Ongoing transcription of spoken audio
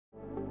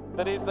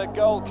that is the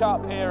Gold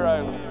Cup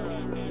hero.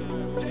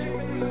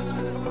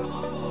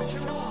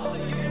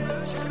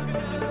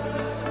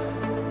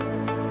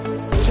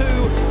 Two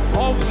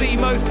of the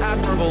most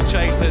admirable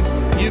chasers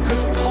you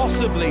could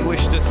possibly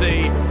wish to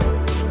see.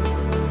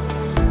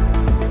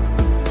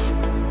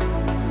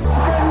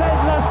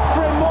 Relentless,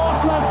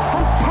 remorseless,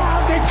 and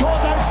pounding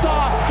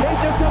Kazakhstan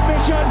into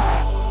submission.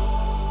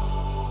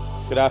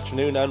 Good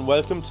afternoon and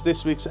welcome to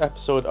this week's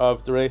episode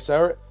of The Race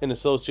Hour in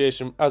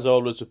association, as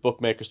always, with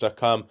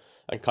Bookmakers.com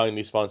and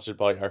kindly sponsored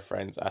by our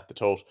friends at The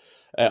Tote.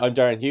 I'm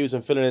Darren Hughes.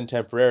 I'm filling in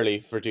temporarily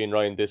for Dean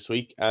Ryan this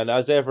week, and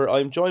as ever,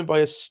 I'm joined by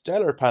a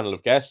stellar panel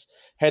of guests,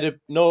 headed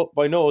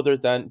by no other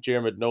than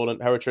Diarmuid Nolan.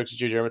 How are tricks with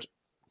you, Diarmuid?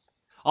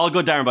 All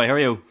good, Darren Boy. How are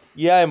you?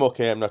 Yeah, I'm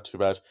okay. I'm not too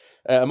bad.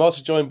 I'm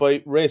also joined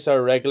by Race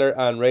Hour regular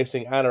and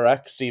racing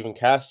anorak, Stephen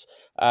Cass.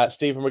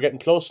 Stephen, we're getting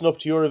close enough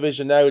to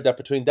Eurovision now that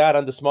between that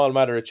and the small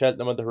matter at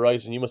Cheltenham on the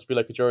horizon, you must be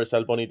like a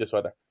Duracell bunny this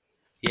weather.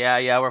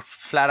 Yeah, we're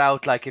flat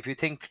out. Like, if you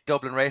think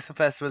Dublin Racing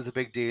Festival is a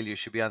big deal, you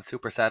should be on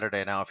Super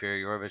Saturday now if you're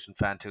a Eurovision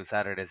fan. 2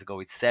 Saturdays ago,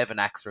 we had 7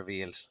 acts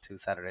revealed 2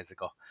 Saturdays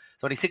ago.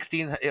 It's only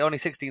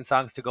 16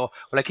 songs to go.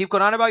 Will I keep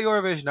going on about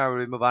Eurovision or will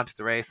we move on to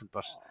the racing?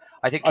 But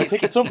I think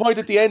at some point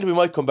at the end we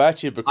might come back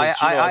to you because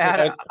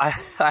I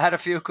had a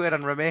few quid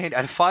on Romania.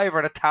 I had 5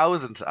 or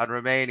 1,000 on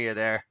Romania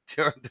there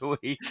during the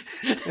week.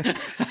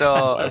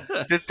 So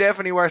there's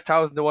definitely worth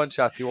 1,000 to 1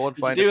 shots. You won't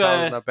find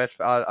 1,000 I bet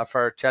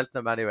for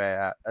Cheltenham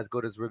anyway, as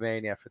good as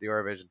Romania for the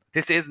Eurovision.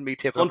 This isn't me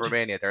tipping up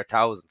Romania. They're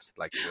 1,000.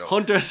 Like, you know.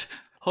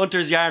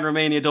 Hunter's Yarn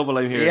Romania double.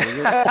 I'm here.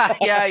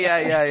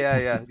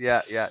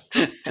 Yeah.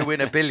 To win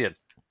 $1 billion.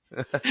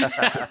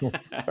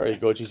 Very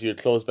good. You see your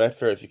close bet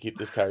for if you keep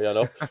this carry on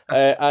up.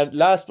 And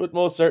last but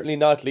most certainly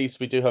not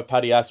least, we do have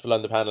Paddy Aspel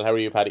on the panel. How are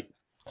you, Paddy?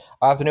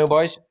 Afternoon,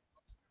 boys.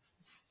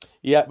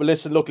 Yeah, well,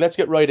 listen, look, let's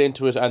get right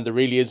into it. And there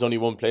really is only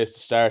one place to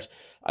start,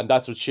 and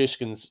that's with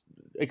Shishkin's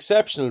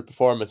exceptional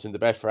performance in the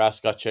Bet for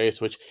Ascot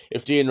Chase, which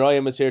if Dean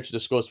Ryan was here to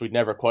discuss, we'd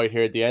never quite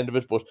hear the end of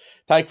it. But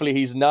thankfully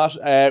he's not.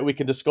 We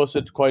can discuss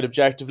it quite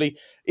objectively.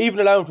 Even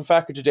allowing for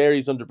Fakir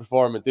Jaderi's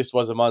underperformance, this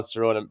was a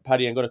monster run. And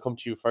Paddy, I'm going to come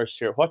to you first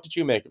here. What did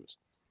you make of it?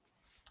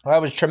 Well,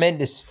 it was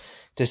tremendous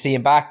to see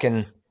him back,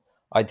 and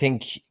I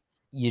think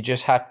you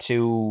just had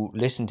to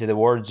listen to the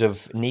words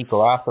of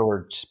Nico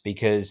afterwards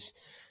because...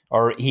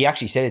 Or he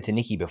actually said it to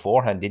Nicky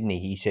beforehand, didn't he?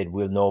 He said,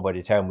 we'll know by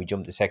the time we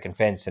jump the second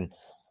fence. And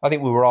I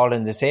think we were all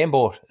in the same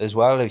boat as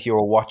well. If you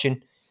were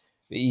watching,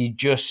 he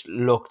just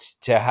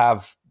looked to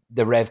have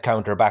the rev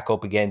counter back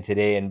up again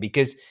today. And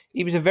because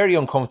he was a very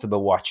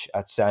uncomfortable watch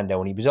at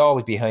Sandown. He was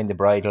always behind the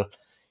bridle,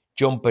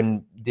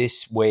 jumping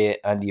this way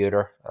and the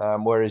other.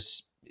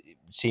 Whereas it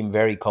seemed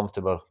very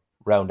comfortable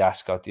round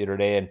Ascot the other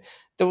day. And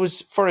there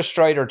was, for a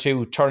stride or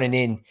two turning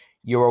in,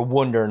 you were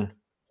wondering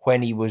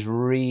when he was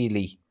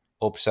really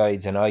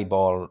upsides and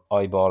eyeball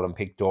and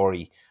pick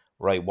Dory,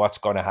 right, what's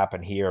going to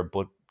happen here?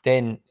 But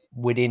then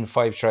within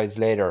 5 strides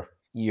later,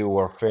 you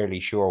were fairly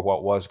sure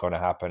what was going to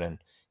happen. And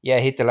yeah,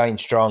 hit the line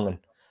strong. And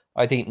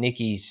I think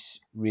Nicky's,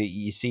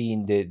 you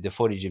seen the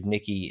footage of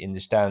Nicky in the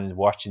stands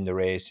watching the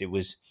race,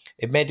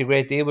 it meant a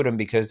great deal with him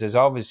because there's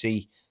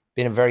obviously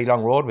been a very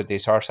long road with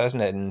this horse,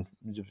 hasn't it? And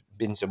there's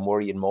been some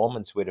worrying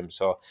moments with him.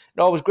 So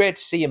no, it was great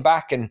to see him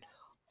back. And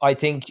I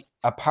think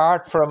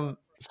apart from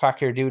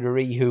Fakir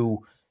Dudery,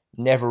 who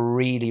never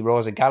really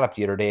rose a gallop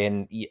the other day,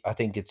 and I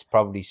think it's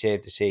probably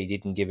safe to say he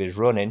didn't give his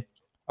run in.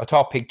 I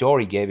thought Pic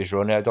D'Orhy gave his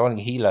run in. I don't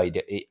think he lay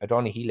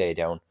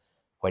down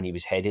when he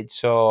was headed.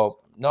 So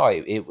no,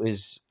 it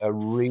was a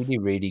really,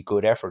 really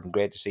good effort and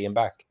great to see him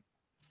back.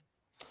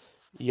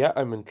 Yeah,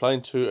 I'm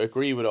inclined to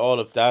agree with all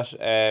of that.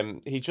 I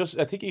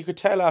think you could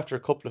tell after a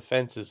couple of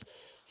fences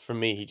from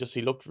me, he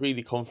looked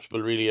really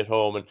comfortable, really at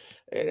home, and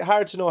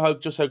hard to know how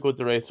good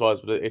the race was,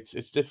 but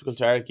it's difficult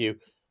to argue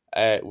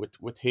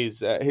with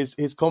his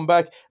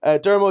comeback.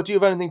 Dermo, do you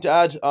have anything to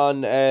add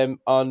on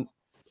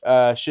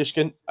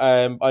Shishkin?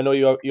 I know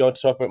you want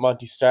to talk about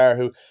Monty Starr,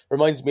 who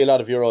reminds me a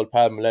lot of your old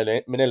pal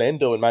Manila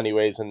Endo in many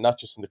ways, and not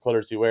just in the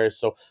colours he wears.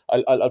 So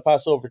I'll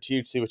pass over to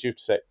you to see what you have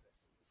to say.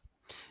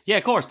 Yeah,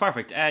 of course,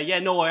 perfect.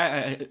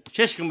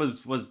 Shishkin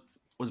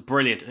was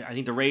brilliant. I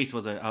think the race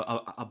was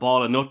a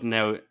ball of nothing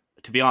now,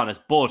 to be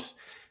honest, but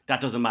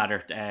that doesn't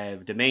matter.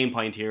 The main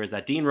point here is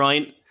that Dean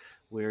Ryan,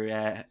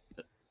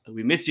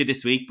 we missed you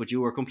this week, but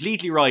you were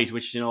completely right,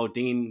 which, you know,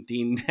 Dean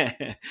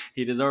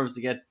he deserves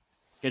to get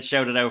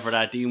shouted out for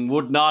that. Dean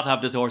would not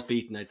have this horse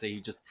beaten. I'd say he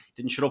just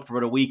didn't shut up for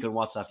about a week on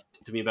WhatsApp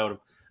to me about him,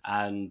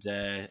 and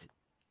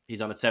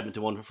he's on at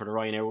 7-1 for the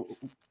Ryanair,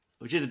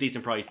 which is a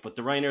decent price, but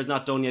the Ryanair's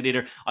not done yet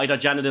either. I thought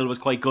Janadil was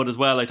quite good as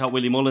well. I thought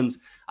Willie Mullins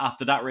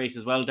after that race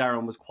as well,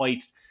 Darren, was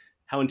quite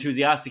how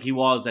enthusiastic he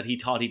was that he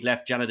thought he'd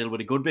left Janadil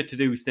with a good bit to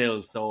do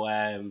still. So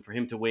for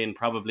him to win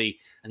probably,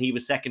 and he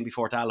was second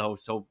before Talho.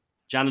 So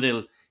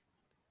Janadil,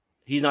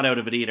 he's not out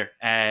of it either.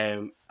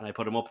 And I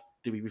put him up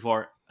the week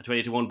before at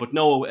 20-1. But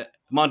no,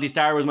 Monty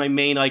Starr was my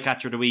main eye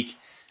catcher of the week.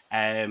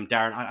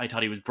 Darren, I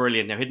thought he was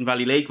brilliant. Now, Hidden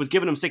Valley Lake was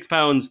giving him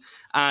 £6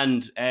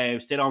 and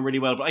stayed on really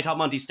well. But I thought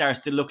Monty Starr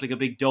still looked like a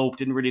big dope,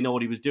 didn't really know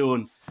what he was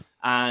doing,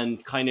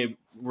 and kind of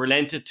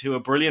relented to a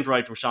brilliant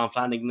ride for Sean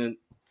Flanagan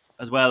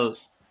as well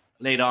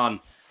late on.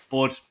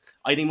 But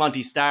I think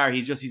Monty Starr,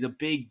 he's a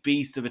big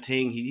beast of a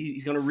thing.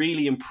 He's going to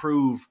really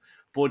improve,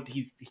 but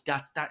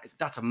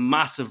that's a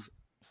massive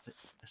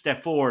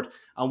step forward.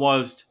 And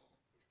whilst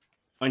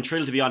I'm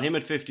thrilled to be on him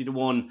at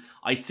 50-1,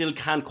 I still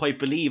can't quite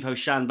believe how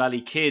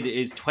Shanbally Kid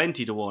is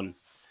 20-1,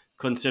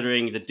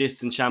 considering the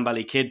distance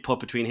Shanbally Kid put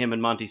between him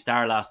and Monty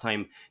Starr last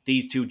time.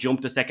 These two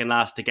jumped the second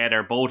last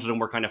together. Both of them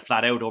were kind of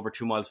flat out over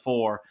 2 miles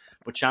 4,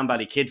 but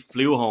Shanbally Kid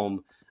flew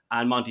home,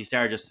 and Monty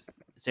Starr just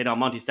stayed on.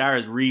 Monty Starr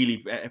has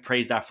really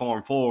praised that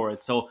form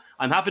forward. So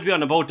I'm happy to be on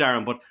the boat,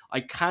 Darren, but I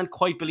can't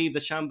quite believe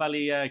that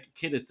Shanbally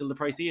Kid is still the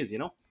price he is,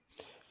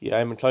 Yeah,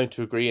 I'm inclined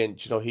to agree. And,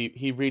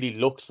 he really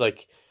looks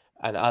like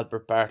an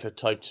Albert Bartlett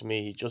type to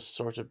me. He just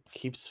sort of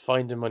keeps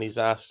finding when he's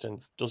asked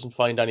and doesn't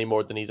find any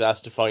more than he's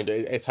asked to find.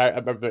 It's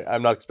hard.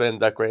 I'm not explaining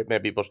that great,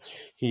 maybe, but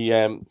he,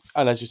 and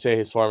as you say,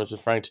 his form has been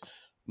franked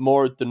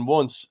more than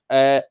once.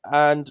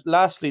 And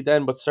lastly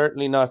then, but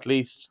certainly not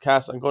least,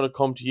 Cass, I'm going to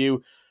come to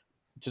you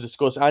to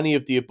discuss any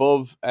of the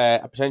above,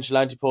 a potential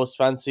anti-post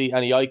fancy,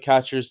 any eye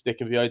catchers. They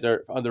can be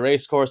either on the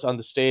race course, on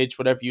the stage,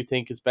 whatever you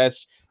think is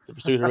best. The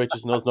pursuit of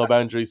riches knows no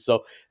boundaries.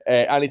 So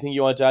anything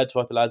you want to add to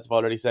what the lads have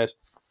already said?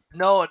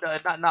 No,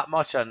 not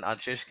much on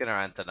Shishkin or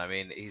anything. I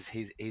mean,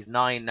 he's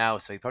 9 now,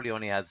 so he probably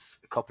only has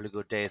a couple of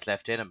good days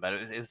left in him. But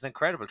it was an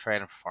incredible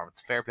training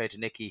performance. Fair play to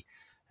Nicky.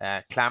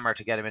 Clamour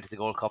to get him into the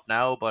Gold Cup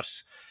now,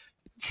 but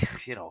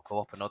go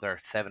up another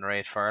 7 or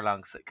 8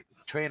 furlongs.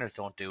 Trainers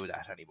don't do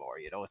that anymore.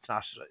 It's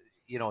not.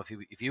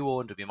 If you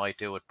owned him, you might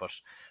do it, but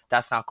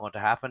that's not going to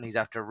happen. He's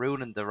after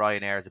ruining the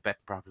Ryanair as a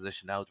betting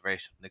proposition now. The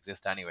race shouldn't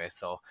exist anyway,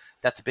 so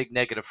that's a big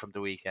negative from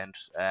the weekend.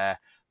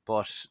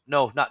 But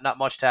no, not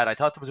much to add. I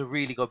thought there was a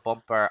really good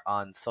bumper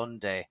on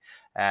Sunday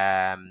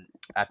at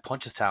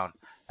Punchestown.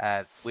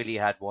 Willie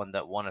had one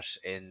that won it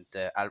in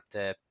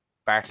the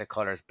Bartlett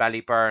colours,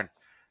 Ballyburn.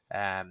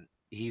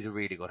 He's a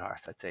really good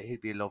horse, I'd say.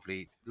 He'd be a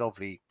lovely,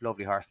 lovely,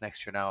 lovely horse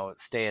next year now,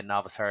 stay in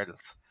novice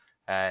hurdles.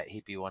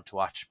 He'd be one to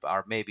watch,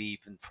 or maybe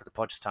even for the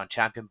Punchestown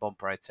champion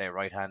bumper, I'd say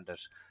right-handed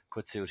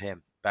could suit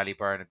him.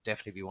 Ballyburn would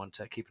definitely be one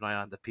to keep an eye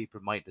on that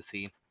people might have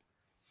seen.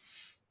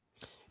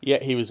 Yeah,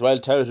 he was well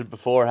touted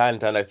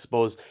beforehand, and I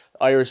suppose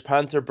Irish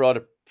Panther brought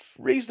a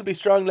reasonably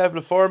strong level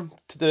of form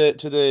to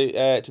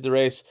the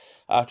race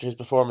after his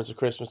performance at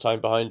Christmas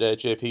time behind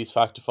JP's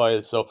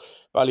Factifile. So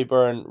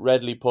Ballyburn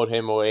readily put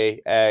him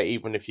away,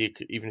 even if you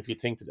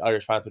think that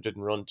Irish Panther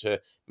didn't run to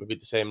maybe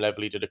the same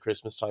level he did at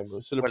Christmas time. It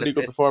was still a pretty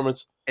good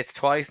performance. It's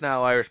twice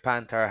now Irish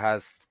Panther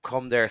has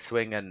come there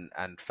swinging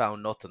and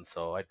found nothing,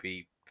 so I'd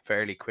be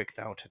fairly quick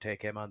now to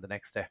take him on the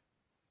next day.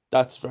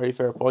 That's a very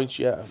fair point,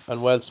 yeah,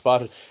 and well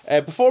spotted.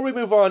 Before we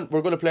move on,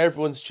 we're going to play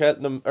everyone's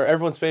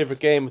favourite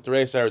game with the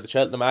race hour, the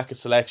Cheltenham ACCA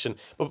selection.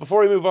 But before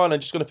we move on, I'm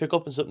just going to pick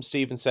up on something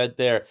Stephen said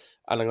there,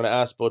 and I'm going to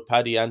ask both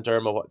Paddy and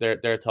Dermot what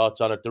their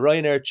thoughts on it. The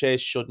Ryanair chase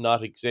should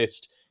not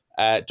exist.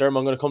 Dermot,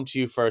 I'm going to come to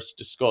you first.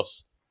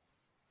 Discuss.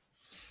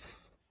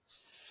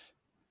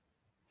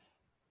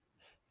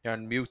 You're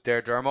on mute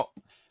there, Dermot.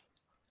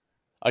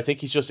 I think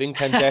he's just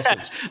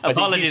incandescent.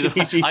 Apologies.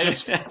 He's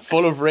just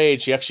full of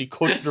rage. He actually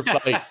couldn't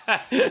reply.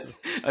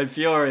 I'm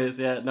furious.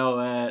 Yeah,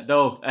 no,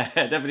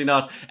 definitely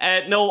not.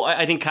 No,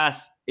 I think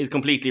Cass is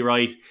completely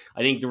right.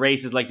 I think the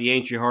races like the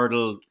Aintree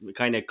Hurdle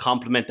kind of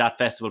complement that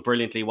festival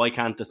brilliantly. Why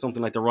can't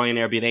something like the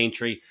Ryanair be at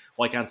Aintree?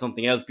 Why can't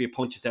something else be at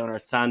Punchestown or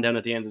at Sandown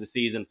at the end of the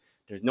season?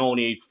 There's no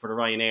need for the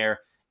Ryanair.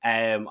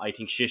 I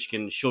think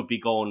Shishkin should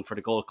be going for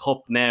the Gold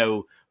Cup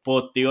now.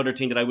 But the other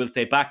thing that I will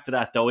say back to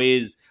that, though,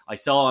 is I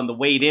saw on the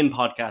Weighed In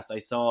podcast, I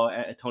saw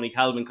Tony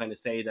Calvin kind of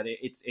say that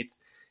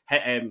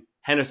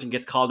Henderson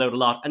gets called out a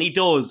lot, and he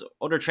does.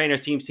 Other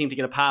trainers seem to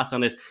get a pass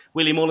on it.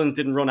 Willie Mullins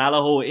didn't run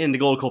Allaho in the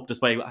Gold Cup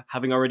despite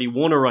having already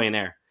won a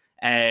Ryanair.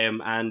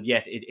 And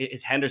yet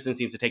Henderson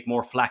seems to take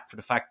more flack for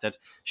the fact that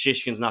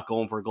Shishkin's not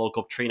going for a Gold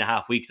Cup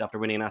 3.5 weeks after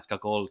winning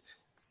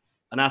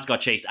an Ascot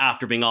Chase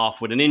after being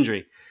off with an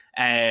injury.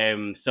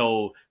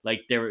 So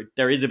like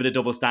there is a bit of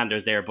double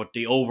standards there, but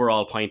the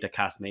overall point that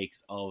Cass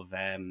makes of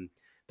the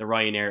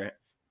Ryanair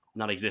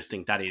not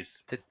existing, that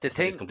is the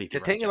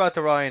thing about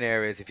the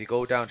Ryanair is if you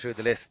go down through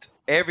the list,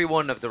 every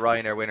one of the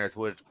Ryanair winners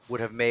would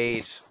have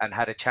made and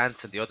had a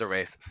chance in the other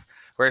races.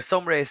 Whereas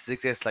some races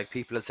exist, like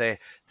people would say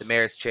the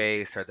Mayor's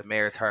Chase or the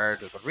Mayor's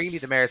Hurdle, but really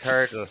the Mayor's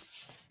Hurdle,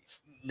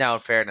 now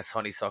in fairness,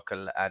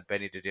 Honeysuckle and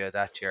Benny Didier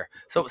that year.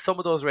 So some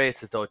of those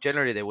races, though,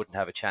 generally they wouldn't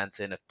have a chance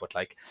in it. But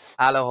like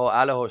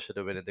Allaho should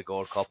have been in the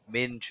Gold Cup.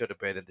 Min should have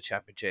been in the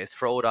Champion Chase.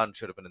 Frodon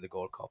should have been in the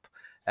Gold Cup.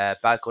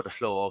 Balco de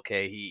Flo,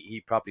 okay,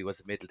 he probably was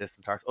a middle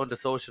distance horse.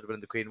 Underso should have been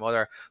in the Queen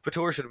Mother.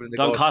 Fatur should have been in the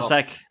Gold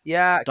Cup.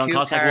 Yeah, Don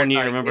Cossack 1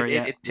 year, remember?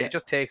 It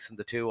just takes from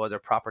the two other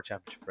proper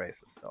championship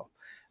races. So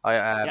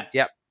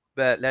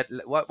But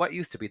what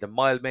used to be the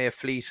Mile May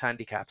Fleet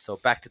handicap. So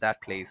back to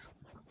that, please.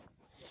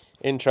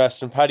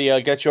 Interesting. Paddy,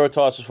 I'll get your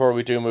thoughts before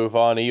we do move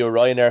on. Are you a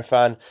Ryanair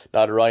fan?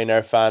 Not a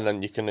Ryanair fan,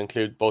 and you can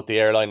include both the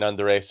airline and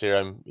the race here.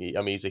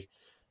 I'm easy.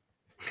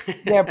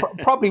 Yeah,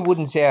 probably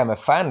wouldn't say I'm a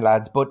fan,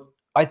 lads, but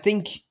I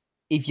think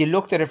if you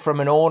looked at it from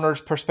an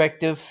owner's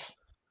perspective,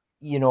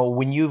 you know,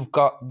 when you've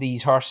got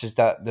these horses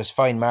that there's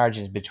fine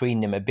margins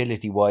between them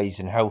ability-wise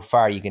and how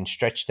far you can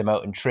stretch them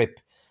out and trip,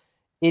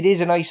 it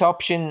is a nice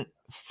option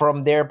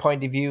from their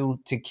point of view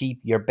to keep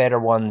your better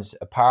ones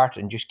apart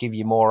and just give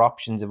you more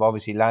options of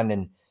obviously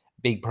landing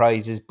big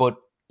prizes. But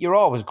you're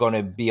always going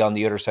to be on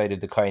the other side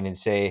of the coin and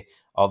say,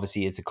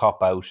 obviously, it's a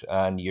cop-out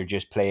and you're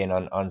just playing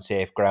on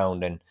safe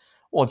ground. And I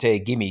won't say a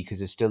gimme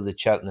because it's still the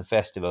Cheltenham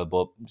Festival.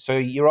 But so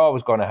you're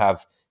always going to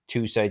have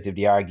two sides of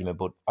the argument.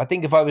 But I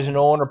think if I was an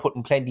owner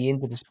putting plenty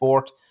into the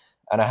sport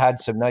and I had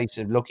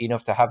lucky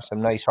enough to have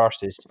some nice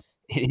horses,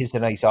 it is a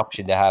nice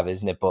option to have,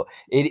 isn't it? But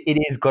it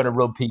is going to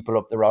rub people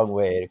up the wrong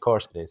way. Of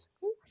course it is.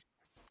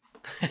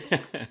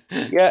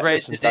 Yeah,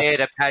 it's the day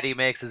that Paddy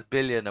makes his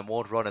billion and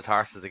won't run his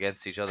horses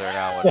against each other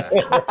now.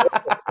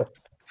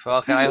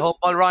 Fucking, I hope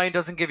Ryan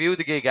doesn't give you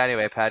the gig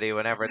anyway, Paddy,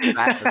 whenever the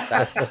madness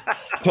passes.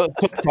 Took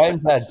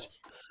time, lads.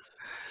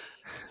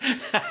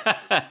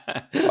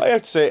 I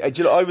have to say,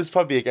 I was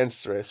probably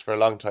against the race for a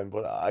long time,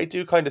 but I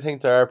do kind of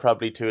think there are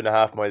probably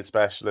 2.5 mile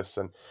specialists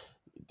and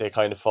they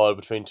kind of fall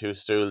between two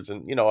stools.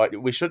 And, you know,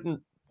 we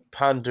shouldn't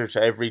pander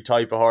to every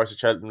type of horse at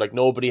Cheltenham. Like,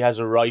 nobody has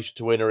a right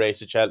to win a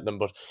race at Cheltenham,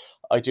 but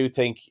I do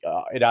think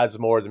it adds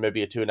more than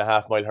maybe a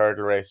 2.5 mile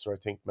hurdle race where I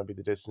think maybe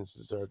the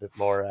distances are a bit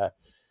more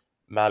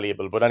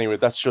malleable. But anyway,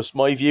 that's just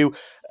my view.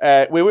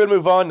 We will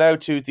move on now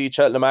to the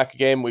Cheltenham ACA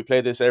game. We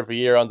play this every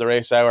year on the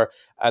race hour,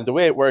 and the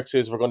way it works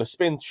is we're going to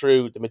spin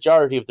through the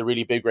majority of the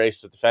really big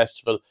races at the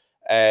festival,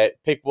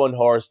 pick one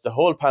horse. The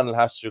whole panel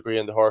has to agree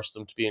on the horse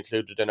to be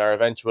included in our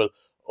eventual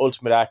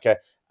Ultimate ACA,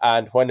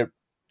 and when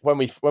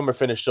we're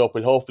finished up,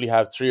 we'll hopefully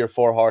have 3 or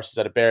 4 horses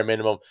at a bare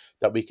minimum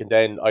that we can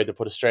then either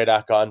put a straight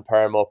ACA on,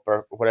 perm up,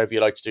 or whatever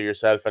you like to do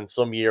yourself. And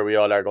some year we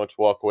all are going to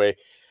walk away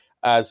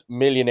as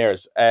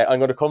millionaires. I'm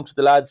going to come to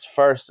the lads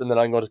first, and then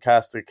I'm going to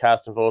cast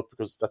and vote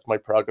because that's my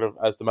prerogative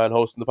as the man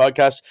hosting the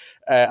podcast.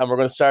 And we're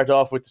going to start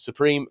off with the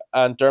Supreme.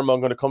 And Dermot, I'm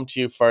going to come to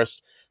you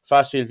first.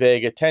 Facile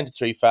Vega,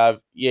 10-3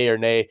 Fav, yay or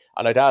nay?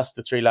 And I'd ask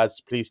the 3 lads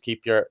to please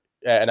keep your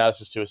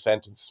analysis to a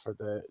sentence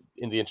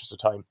in the interest of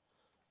time.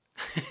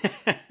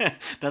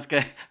 That's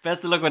good.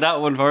 Best of luck with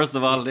that one. First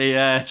of all,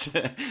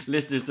 the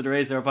listeners to the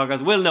Race Hour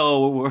podcast will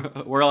know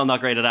we're all not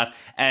great at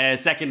that.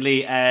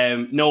 Secondly,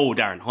 no,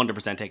 Darren,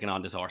 100% taking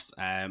on this horse.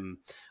 I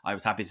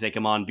was happy to take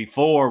him on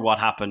before what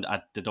happened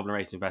at the Dublin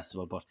Racing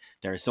Festival, but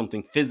there is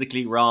something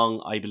physically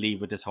wrong, I believe,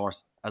 with this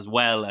horse, as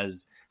well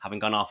as having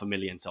gone off a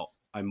million. So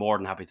I'm more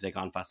than happy to take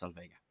on Facile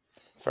Vega.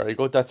 Very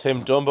good, that's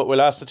him done. But we'll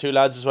ask the 2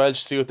 lads as well to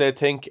see what they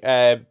think.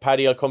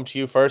 Paddy, I'll come to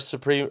you first.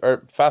 Supreme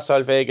or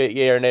Facile Vega,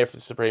 yay or nay for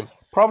the Supreme?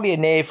 Probably a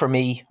nay for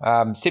me,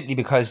 simply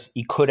because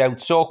he cut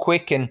out so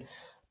quick,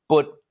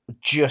 but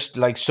just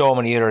like so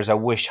many others, I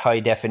wish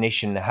High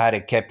Definition had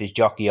it kept his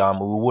jockey on.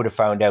 We would have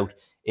found out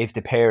if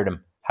they paired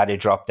him had it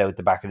dropped out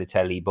the back of the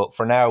telly. But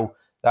for now,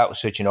 that was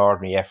such an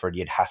ordinary effort,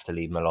 you'd have to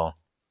leave him alone.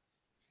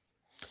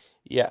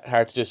 Yeah,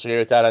 hard to disagree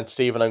with that. And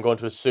Stephen, I'm going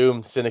to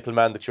assume, cynical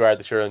man that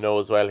you're a no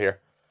as well here.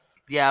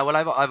 Yeah, well,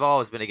 I've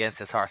always been against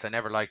this horse. I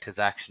never liked his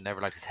action, never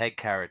liked his head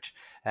carriage.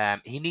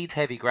 He needs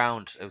heavy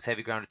ground. It was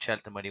heavy ground at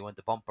Cheltenham when he won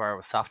the bumper. It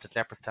was soft at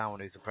Leopardstown when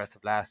he was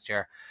impressive last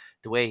year.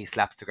 The way he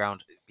slaps the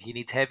ground, he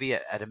needs heavy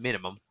at a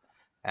minimum.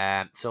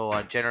 So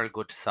on general,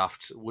 good to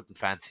soft, wouldn't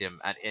fancy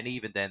him. And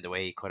even then, the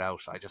way he cut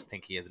out, I just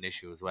think he has an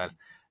issue as well.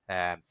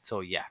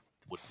 So yeah,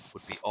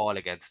 would be all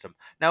against him.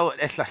 Now,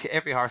 it's like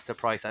every horse a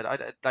price.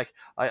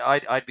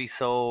 I'd be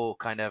so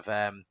kind of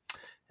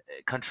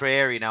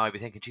contrary now. I'd be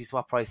thinking, geez,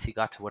 what price he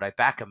got to, would I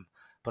back him?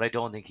 But I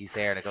don't think he's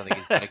there, and I don't think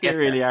he's going to get. You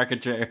really are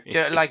contrary.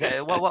 Like,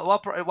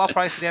 what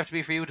price would he have to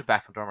be for you to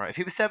back him, Dermot? If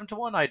he was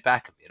 7-1, I'd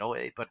back him. You know,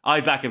 but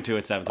I'd back him too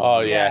at 7-1. Oh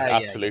yeah,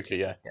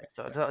 absolutely, yeah.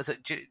 So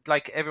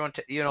like everyone,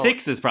 you know,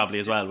 6 is probably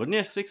as well, wouldn't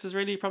you? 6 is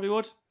really probably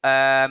would.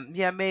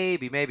 Yeah,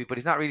 maybe, but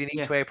he's not really an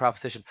each way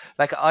proposition.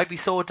 Like, I'd be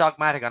so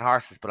dogmatic on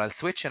horses, but I'll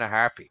switch in a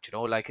heartbeat. You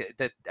know, like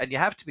that, and you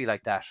have to be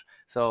like that.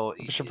 So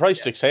the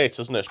price dictates,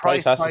 doesn't it?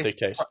 Price has to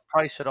dictate.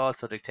 Price should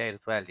also dictate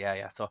as well.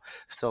 Yeah. So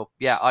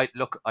yeah,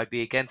 I'd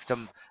be against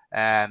him.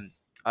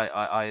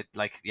 I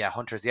like, yeah,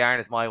 Hunter's Yarn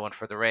is my one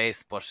for the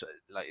race, but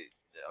like,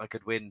 I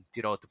could win,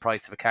 you know, the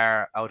price of a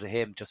car out of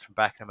him just from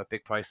backing him a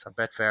big price on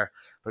Betfair.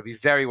 But I'd be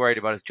very worried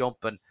about his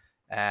jumping.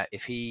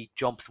 If he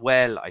jumps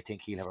well, I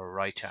think he'll have a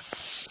right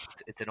chance.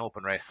 It's an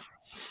open race.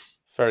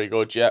 Very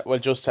good, yeah. Well,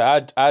 just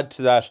to add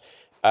to that,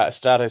 a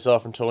stat I saw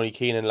from Tony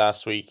Keenan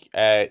last week,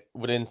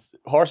 within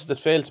horses that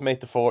failed to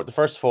make the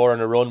first 4 in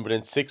a run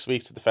within 6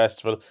 weeks of the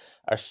festival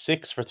are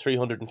 6 for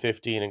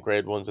 315 in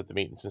grade 1s at the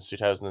meeting since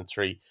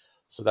 2003.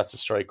 So that's a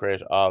strike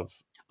rate of...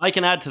 I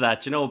can add to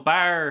that, you know,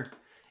 bar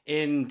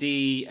that,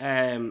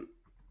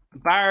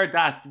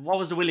 what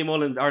was the Willie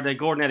Mullins or the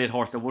Gordon Elliott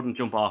horse that wouldn't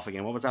jump off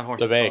again? What was that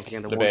horse? The Bake.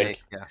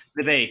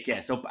 The Bake,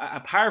 yeah. So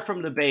apart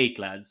from the Bake,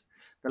 lads,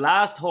 the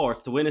last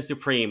horse to win a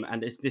Supreme,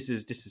 and this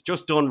is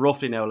just done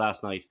roughly now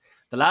last night.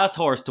 the last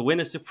horse to win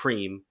a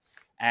Supreme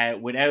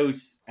without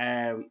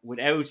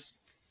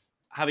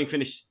having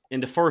finished in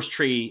the first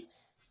three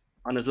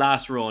on his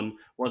last run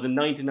was in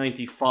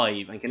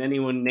 1995. And can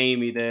anyone name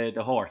me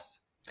the horse?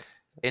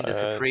 In the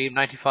Supreme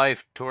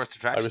 95 Tourist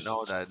Attraction? I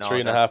was no,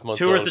 3.5 months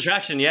Tourist old.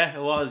 Attraction, yeah,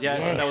 it was. Yeah,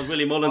 Yes. that was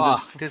Willie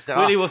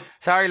Mullins.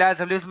 Sorry, lads,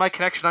 I'm losing my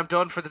connection. I'm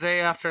done for the day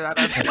after that.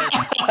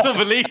 That's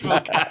unbelievable,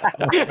 Cass.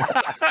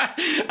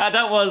 And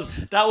that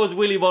was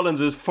Willie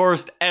Mullins'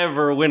 first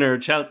ever winner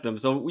at Cheltenham.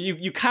 So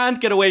you can't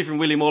get away from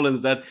Willie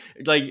Mullins. That,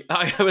 like,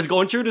 I was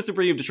going through the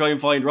Supreme to try and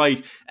find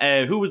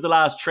who was the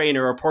last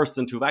trainer or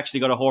person to have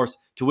actually got a horse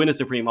to win a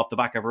Supreme off the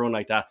back of a run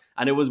like that,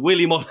 and it was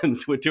Willie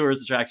Mullins with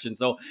Tourist Attraction.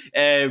 So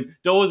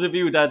those of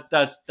you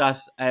that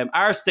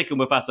are sticking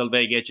with Facile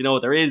Vega, you know,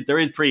 there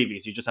is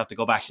previous. You just have to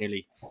go back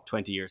nearly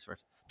 20 years for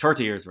it,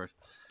 30 years for it.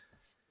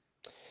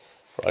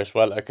 Right,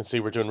 well, I can see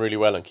we're doing really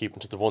well on keeping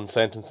to the one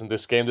sentence in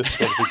this game. This is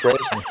going to be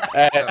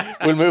great.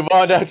 We'll move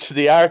on now to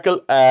the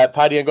Arkle.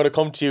 Paddy, I'm going to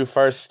come to you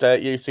first.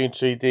 You seem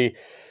to be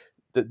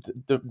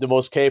the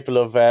most capable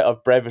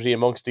of brevity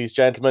amongst these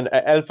gentlemen.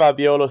 El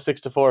Fabiolo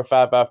 6-4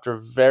 Fab after a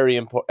very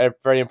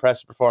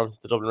impressive performance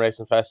at the Dublin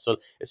Racing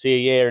Festival. Is he a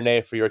yay or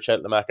nay for your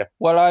Cheltenham Acca?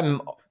 Well,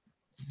 I'm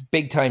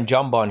big time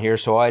John Bon here,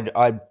 so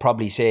I'd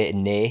probably say a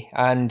nay.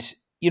 And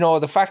you know,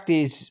 the fact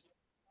is,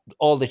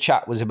 all the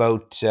chat was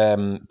about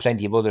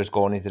plenty of others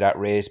going into that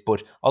race,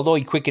 but although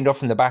he quickened up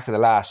from the back of the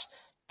last,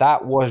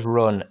 that was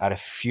run at a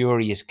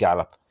furious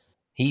gallop.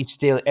 He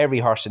still, every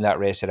horse in that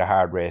race had a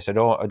hard race. I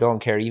don't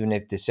care even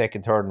if the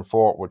second, third and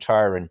fourth were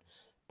tiring,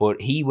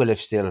 but he will have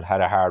still had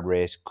a hard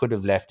race, could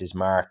have left his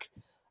mark.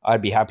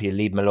 I'd be happy to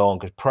leave him alone,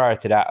 because prior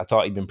to that I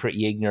thought he'd been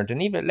pretty ignorant,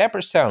 and even at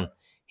Leopardstown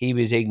he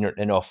was ignorant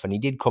enough, and he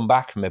did come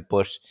back from it,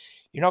 but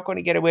you're not going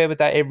to get away with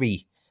that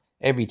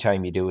every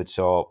time you do it,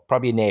 so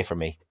probably a nay for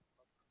me.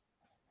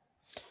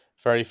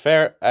 Very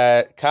fair.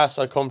 Cass,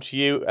 I'll come to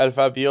you. El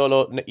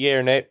Fabiolo, yay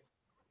or nay?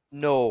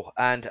 No,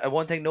 and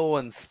one thing no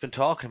one's been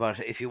talking about,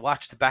 if you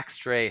watch the back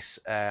straight,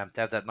 they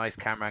have that nice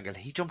camera angle,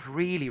 he jumped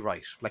really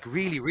right, like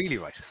really, really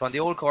right. So on the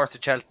old course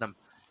at Cheltenham,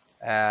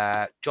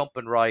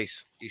 jumping right,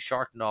 he's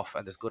short enough,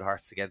 and there's good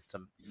horses against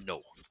him.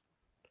 No.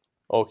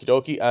 Okie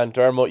dokie. And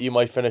Dermot, you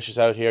might finish us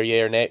out here,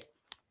 yay or nay?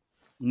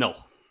 No.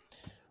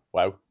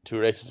 Wow, 2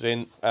 races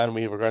in, and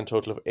we have a grand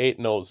total of 8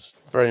 no's.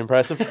 Very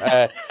impressive.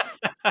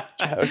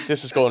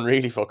 This is going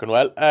really fucking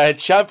well.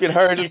 Champion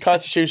Hurdle,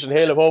 Constitution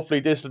Hill.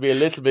 Hopefully this will be a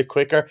little bit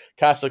quicker.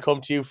 Cass, I'll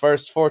come to you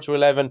first.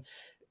 4-11.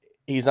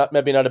 He's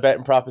maybe not a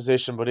betting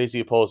proposition, but is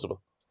he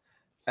opposable?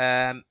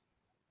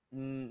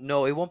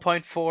 No, a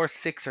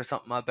 1.46 or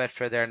something I'll bet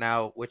for there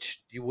now, which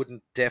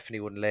you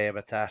definitely wouldn't lay him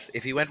at that.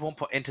 If he went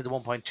into the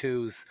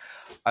 1.2s,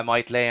 I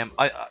might lay him.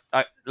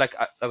 I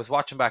was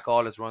watching back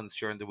all his runs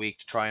during the week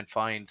to try and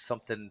find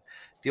something.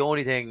 The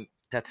only thing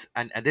that's,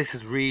 and this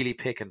is really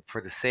picking for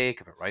the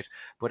sake of it, right?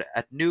 But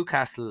at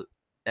Newcastle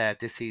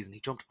this season, he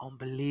jumped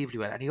unbelievably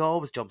well, and he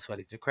always jumps well.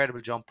 He's an incredible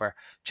jumper.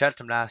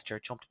 Cheltenham last year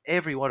jumped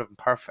every one of them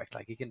perfect.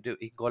 Like he can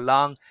go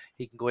long,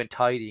 he can go in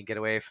tidy and get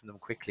away from them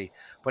quickly.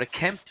 But at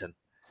Kempton,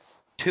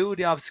 2 of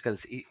the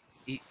obstacles, do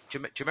you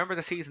remember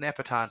the season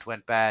Epatante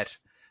went bad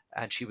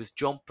and she was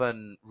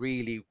jumping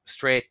really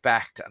straight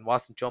backed and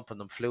wasn't jumping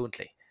them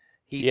fluently?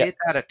 He did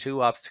that at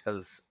 2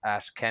 obstacles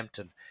at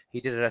Kempton. He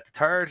did it at the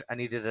third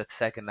and he did it at the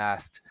second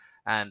last,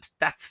 and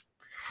that's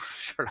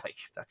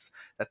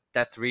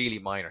that's really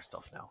minor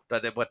stuff now.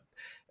 But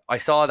I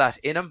saw that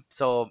in him,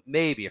 so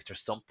maybe if there's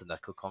something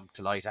that could come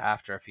to light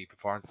after, if he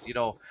performs, you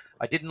know,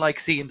 I didn't like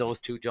seeing those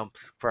 2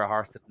 jumps for a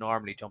horse that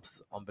normally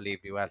jumps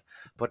unbelievably well,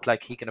 but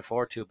like he can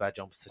afford 2 bad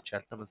jumps at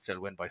Cheltenham and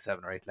still win by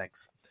 7 or 8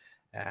 lengths.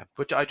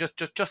 But I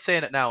just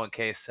saying it now in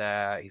case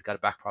he's got a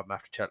back problem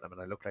after Cheltenham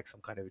and I look like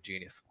some kind of a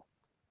genius.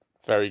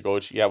 Very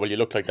good. Yeah, well, you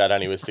look like that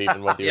anyway,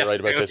 Stephen, whether you're right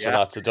about this or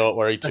not, so don't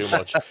worry too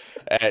much.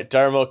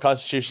 Dermo,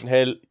 Constitution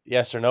Hill,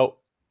 yes or no?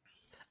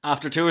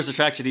 After Tourist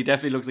Attraction, he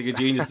definitely looks like a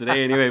genius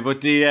today anyway. But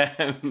the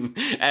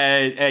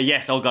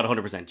yes, oh God,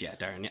 100%, yeah,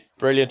 Darren, yeah.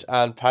 Brilliant.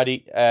 And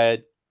Paddy,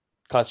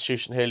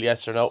 Constitution Hill,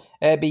 yes or no?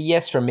 Be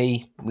yes for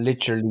me.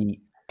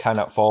 Literally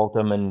cannot fault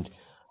him, and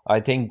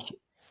I think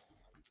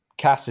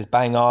Cass is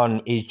bang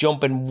on. His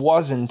jumping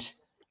wasn't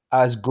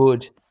as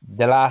good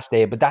the last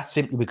day, but that's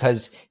simply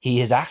because he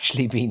has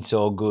actually been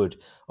so good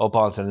up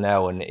until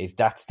now, and if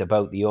that's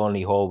about the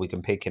only hole we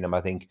can pick in him,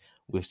 I think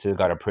we've still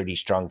got a pretty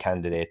strong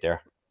candidate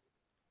there.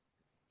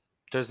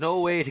 There's no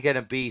way to get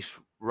him beat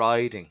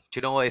riding. Do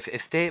you know, if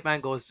State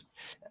Man goes,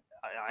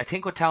 I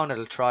think what Town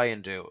will try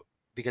and do,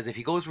 because if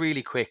he goes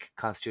really quick,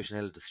 Constitution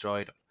Hill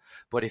destroyed him,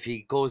 but if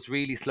he goes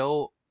really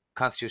slow,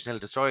 Constitution Hill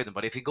destroyed him.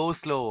 But if he goes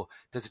slow,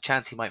 there's a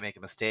chance he might make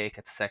a mistake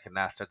at the second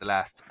last or the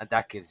last, and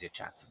that gives you a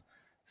chance.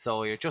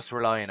 So you're just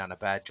relying on a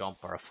bad jump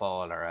or a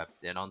fall or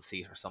an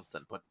unseat or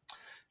something. But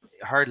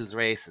hurdles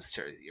races,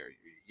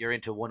 you're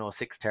into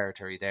 106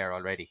 territory there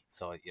already.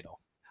 So, you know,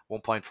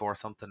 1.4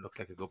 something looks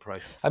like a good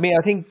price. I mean,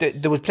 I think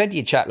there was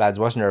plenty of chat, lads,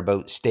 wasn't there,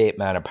 about State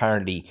Man.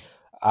 Apparently,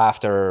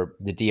 after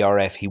the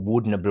DRF, he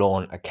wouldn't have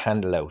blown a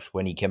candle out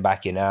when he came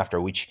back in after,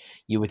 which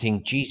you would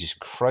think, Jesus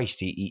Christ,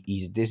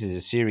 this is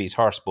a serious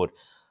horse. But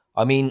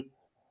I mean,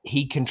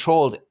 he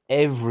controlled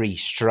every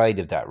stride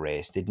of that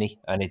race, didn't he?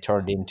 And it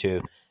turned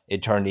into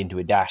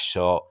a dash.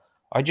 So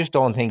I just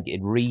don't think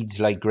it reads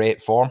like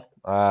great form.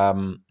 I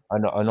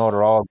know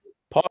they're all.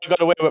 Paul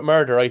got away with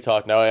murder, I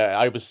thought. Now,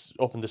 I was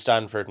up in the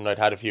Stanford and I'd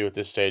had a few at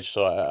this stage,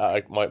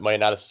 so my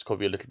analysis could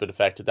be a little bit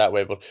affected that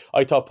way. But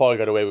I thought Paul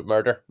got away with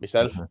murder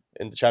myself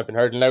in the champion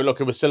hurdle. Now,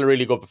 look, it was still a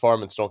really good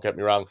performance, don't get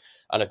me wrong,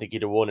 and I think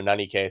he'd have won in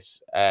any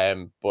case.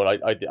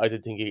 But I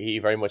did think he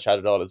very much had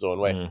it all his own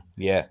way.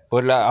 Yeah,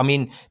 but I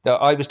mean,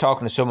 I was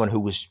talking to someone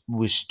who was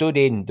stood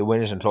in the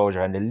winners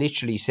enclosure, and they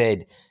literally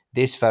said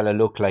this fella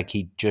looked like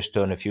he'd just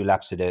done a few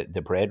laps of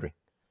the parade ring.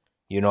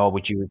 You know,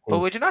 which you would think. But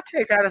would you not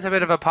take that as a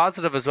bit of a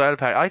positive as well,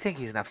 Pat? I think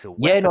he's an absolute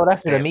weapon. Yeah, no,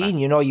 that's what I mean. Man.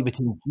 You know, you would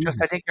think.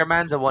 Just, I think your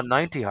man's a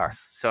 190 horse.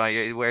 So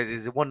whereas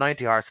he's a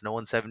 190 horse and a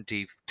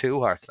 172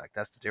 horse, like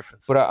that's the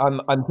difference. But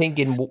I'm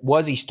thinking,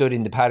 was he stood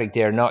in the paddock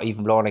there, not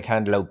even blowing a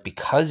candle out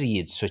because he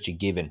had such a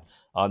given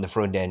on the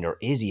front end, or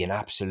is he an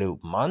absolute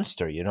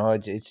monster? You know,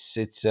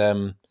 it's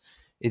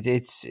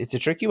a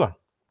tricky one.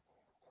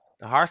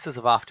 The horses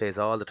have off days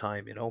all the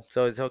time, you know,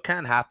 so it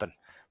can happen.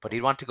 But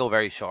he'd want to go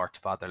very short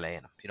to bother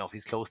laying him. You know, if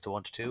he's close to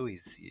 1 to 2,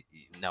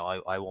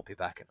 I won't be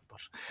backing him. But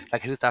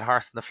like, who's that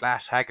horse in the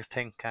flat? Haggis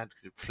thing,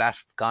 flat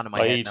gone in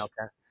my head now.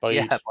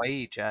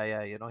 Baiid.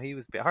 Yeah. You know,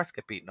 horse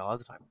get beaten all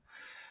the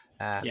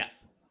time.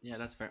 Yeah,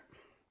 that's fair.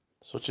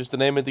 Such is the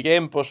name of the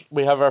game. But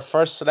we have our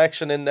first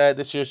selection in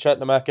this year's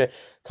Cheltenham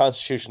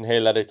Constitution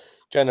Hill at a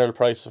general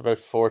price of about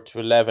 4 to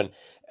 11.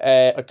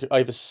 I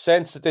have a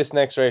sense that this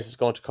next race is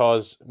going to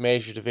cause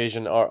major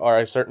division, or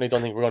I certainly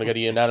don't think we're going to get a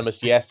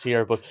unanimous yes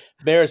here. But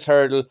Mare's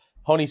Hurdle,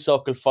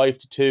 Honeysuckle 5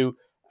 to 2.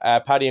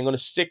 Paddy, I'm going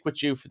to stick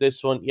with you for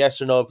this one.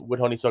 Yes or no with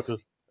Honeysuckle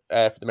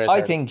for the Mare's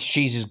Hurdle? I think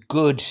she's as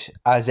good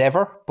as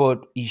ever,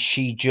 but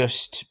she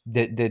just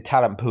the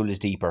talent pool is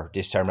deeper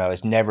this time now.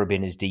 It's never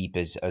been as deep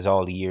as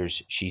all the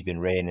years she's been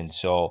reigning.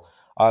 So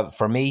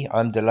for me,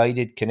 I'm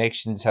delighted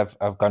Connections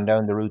have gone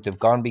down the route they've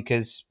gone,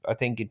 because I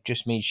think it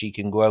just means she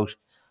can go out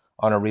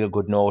on a real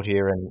good note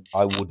here, and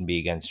I wouldn't be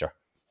against her.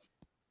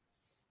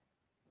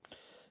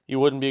 You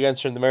wouldn't be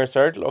against her in the Mare's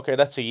Hurdle? Okay,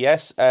 that's a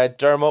yes.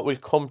 Dermot, we'll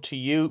come to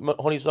you.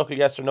 Honeysuckle,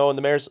 yes or no in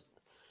the Mare's?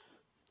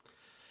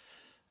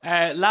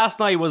 Last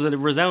night was a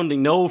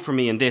resounding no for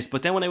me in this,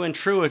 but then when I went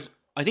through it,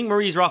 I think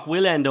Marie's Rock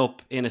will end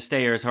up in a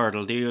Stayers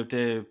Hurdle.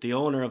 The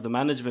owner of the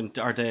management,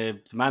 or the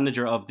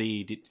manager of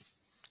the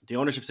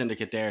ownership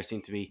syndicate there,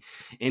 seem to be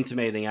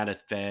intimating at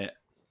it,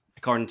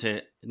 according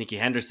to Nicky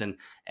Henderson.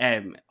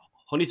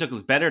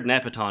 Honeysuckle's better than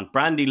Epatante.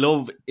 Brandy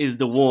Love is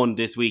the one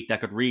this week that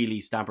could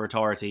really stamp her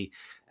authority.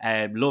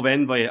 Love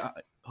Envoy,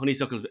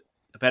 Honeysuckle's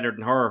better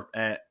than her,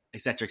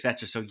 etc.,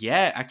 etc. So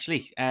yeah,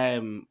 actually,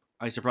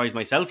 I surprised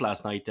myself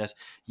last night that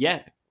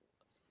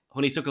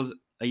Honeysuckle's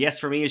a yes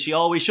for me, as she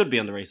always should be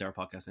on the Race Hour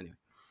podcast anyway.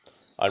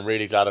 I'm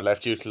really glad I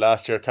left you to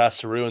last year,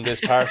 Cass, to ruin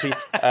this party.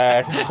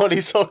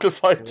 Honeysuckle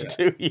 5 to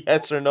 2,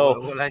 yes or no?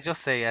 Well, I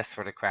just say yes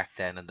for the crack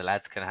then, and the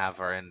lads can have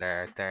her in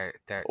their.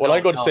 Well,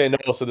 I'm going to say no,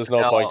 so there's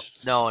no point.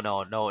 No.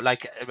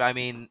 Like, I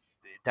mean,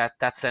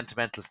 that's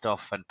sentimental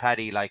stuff. And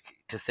Paddy, like,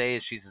 to say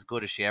she's as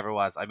good as she ever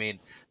was, I mean,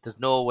 there's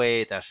no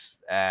way that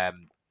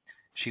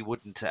she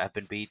wouldn't have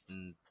been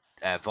beaten.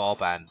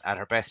 Vauban, at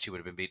her best, she would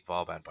have been beaten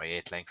Vauban by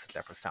 8 lengths at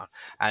Leopardstown,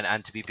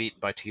 and to be beaten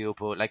by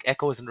Teahupoo, like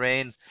Echoes and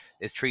Rain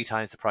is 3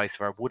 times the price of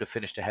her, would have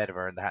finished ahead of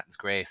her in the Hatton's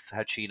Grace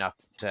had she not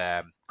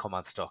come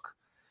unstuck.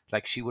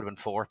 Like, she would have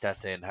been 4th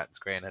that day in Hatton's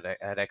Grace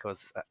had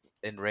Echoes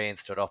in Rain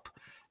stood up.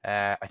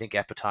 I think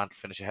Epatante will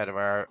finish ahead of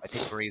her. I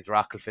think Marie's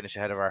Rock will finish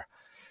ahead of her.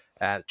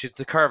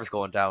 The curve is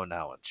going down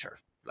now, and sure,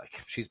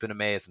 like, she's been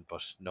amazing,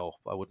 but no,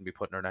 I wouldn't be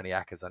putting her in any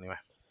Accas anyway.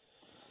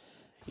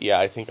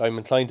 Yeah, I think I'm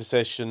inclined to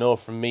say she's a no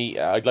from me.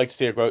 I'd like to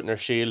see her go out in her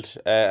shield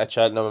at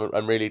Cheltenham.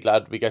 I'm really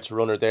glad we get to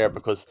run her there,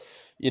 because,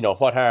 you know,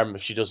 what harm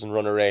if she doesn't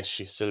run a race?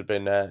 She's still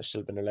been a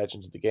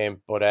legend of the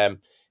game. But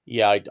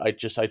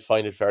I'd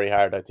find it very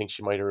hard. I think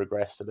she might have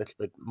regressed a little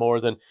bit more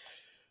than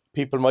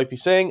people might be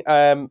saying.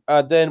 And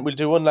then we'll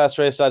do one last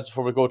race, lads,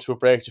 before we go to a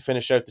break to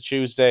finish out the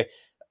Tuesday.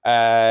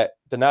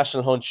 The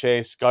National Hunt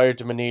Chase, Gaillard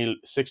du Mesnil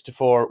 6 to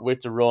 4 with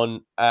the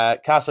run.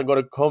 Cass, I'm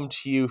going to come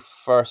to you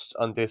first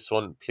on this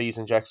one. Please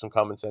inject some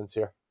common sense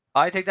here.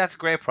 I think that's a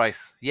great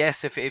price.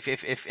 Yes,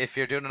 if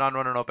you're doing an on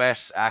runner no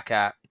bet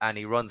ACA and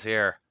he runs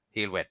here,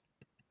 he'll win.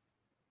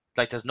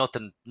 Like, there's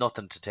nothing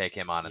to take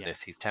him on in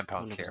this. He's £10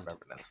 clear of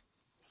everything else.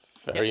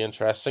 Very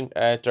interesting.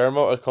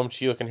 Dermot, I'll come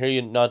to you. I can hear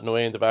you nodding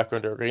away in the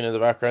background, or agreeing in the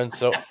background.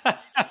 So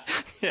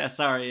yeah,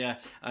 sorry. Yeah,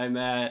 I'm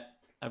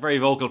a very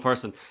vocal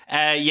person.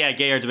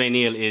 Gaillard du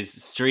Mesnil is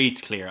streets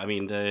clear. I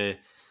mean, the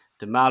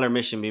Mahler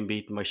Mission being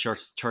beaten by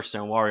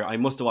Churchtown Warrior. I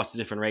must have watched a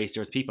different race.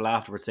 There was people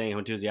afterwards saying how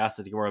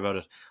enthusiastic they were about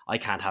it. I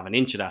can't have an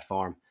inch of that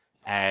form.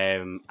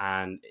 And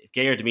if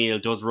Gaillard du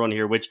Mesnil does run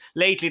here, which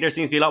lately there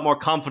seems to be a lot more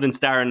confidence,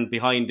 Darren,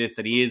 behind this,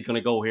 that he is going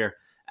to go here.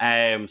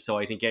 So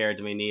I think Gaillard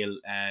du Mesnil,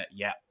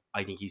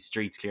 I think he's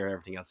streets clear of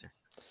everything else here.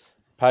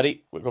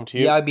 Paddy, we'll come to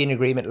you. Yeah, I'd be in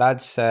agreement,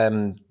 lads.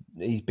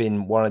 He's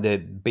been one of the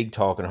big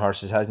talking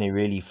horses, hasn't he,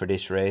 really, for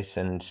this race?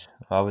 And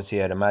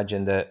obviously I'd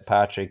imagine that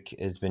Patrick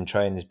has been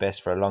trying his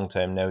best for a long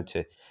time now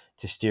to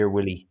steer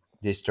Willie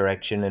this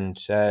direction, and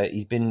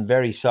he's been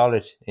very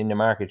solid in the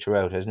market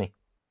throughout, hasn't he?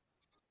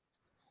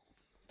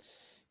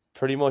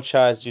 Pretty much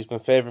has. He's been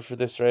favoured for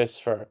this race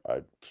for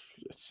it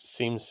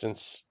seems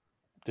since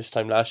this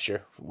time last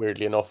year.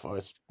 Weirdly enough,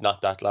 it's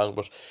not that long,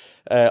 but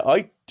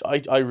I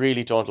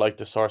really don't like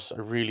this horse. I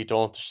really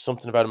don't. There's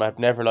something about him. I've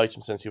never liked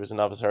him since he was a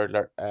novice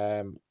hurdler.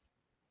 I'm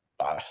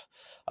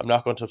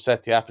not going to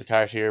upset the apple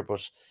cart here,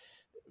 but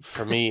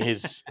for me,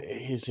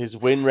 his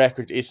win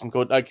record isn't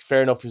good. Like,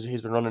 fair enough,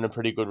 he's been running in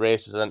pretty good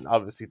races, and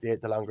obviously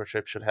the longer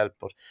trip should help.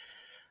 But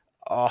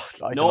I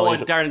don't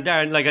know.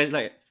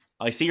 Darren,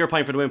 I see your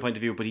point from the win point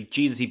of view, but he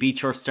beat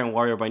Churchtown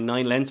Warrior by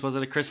 9 lengths. Was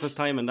it at Christmas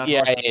time? And that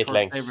 8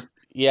 lengths. Favorite.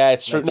 Yeah,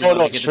 it's true.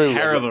 No, it's true.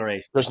 Terrible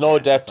race. There's no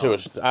depth to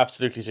it.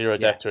 Absolutely zero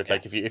depth to it.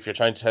 Like, if you're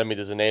trying to tell me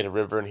there's a native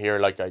river in here,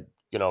 like,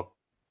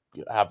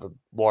 have a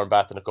warm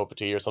bath and a cup of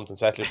tea or something,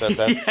 settle yourself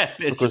down.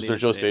 Because there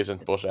just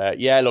isn't. But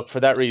look,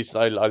 for that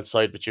reason, I'll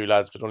side with you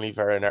lads, but only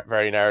very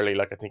very narrowly.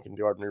 Like, I think in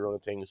the ordinary run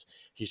of things,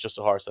 he's just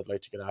a horse I'd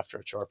like to get after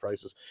at short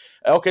prices.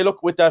 Okay,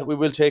 look, with that, we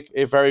will take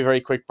a very, very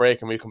quick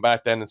break, and we'll come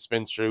back then and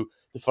spin through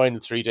the final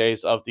 3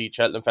 days of the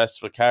Cheltenham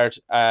Festival card.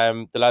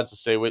 The lads will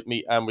stay with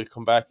me, and we'll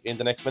come back in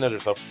the next minute or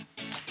so.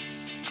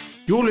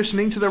 You're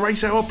listening to the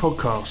Race Hour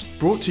podcast,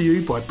 brought to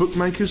you by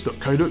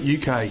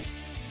bookmakers.co.uk.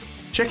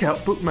 Check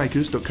out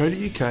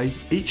bookmakers.co.uk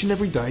each and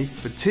every day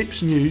for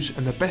tips, news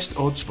and the best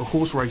odds for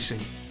horse racing.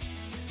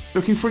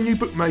 Looking for a new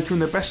bookmaker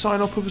and the best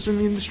sign-up offers in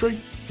the industry?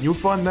 You'll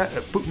find that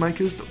at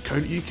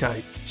bookmakers.co.uk,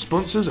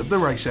 sponsors of the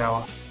Race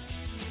Hour.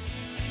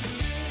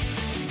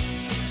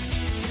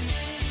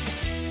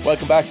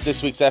 Welcome back to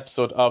this week's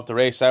episode of the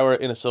Race Hour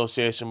in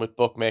association with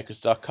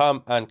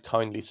bookmakers.com and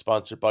kindly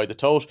sponsored by The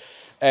Tote.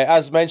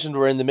 As mentioned,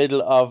 we're in the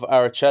middle of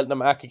our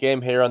Cheltenham ACCA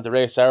game here on the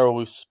Race Hour.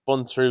 We've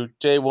spun through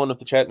day one of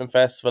the Cheltenham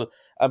Festival,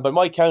 and by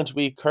my count,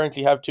 we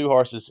currently have 2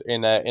 horses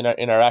in our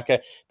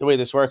ACCA. The way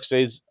this works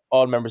is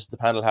all members of the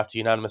panel have to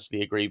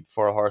unanimously agree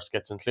before a horse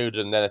gets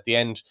included, and then at the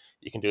end,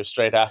 you can do a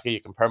straight ACCA.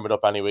 You can perm it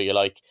up any way you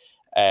like.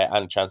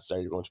 And chances are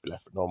you're going to be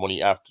left with no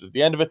money after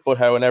the end of it. But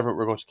however,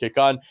 we're going to kick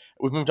on.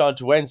 We've moved on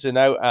to Wednesday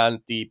now,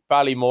 and the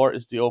Ballymore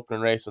is the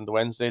opening race on the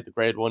Wednesday, the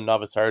Grade 1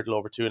 novice hurdle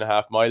over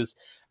 2.5 miles.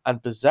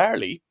 And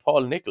bizarrely,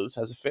 Paul Nicholls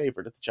has a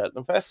favourite at the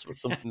Cheltenham Festival,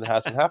 something that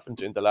hasn't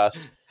happened in the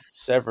last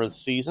several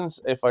seasons,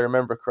 if I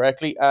remember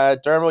correctly.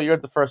 Dermo, you're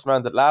the first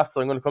man that laughed,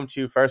 so I'm going to come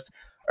to you first.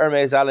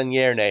 Hermes Allen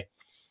Yernay.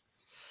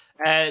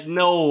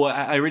 No,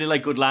 I really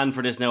like Good Land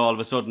for this now all of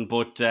a sudden,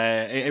 but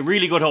a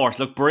really good horse,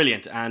 looked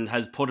brilliant, and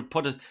has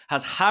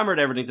has hammered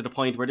everything to the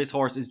point where this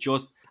horse is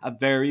just a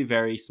very,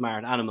 very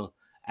smart animal,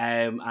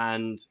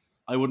 and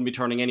I wouldn't be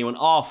turning anyone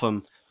off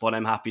him, but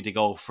I'm happy to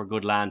go for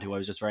Good Land, who I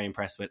was just very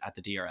impressed with at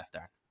the DRF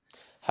there.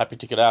 Happy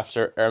to get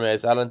after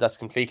Hermes Allen, that's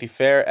completely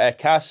fair.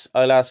 Cass,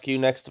 I'll ask you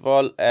next of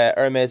all.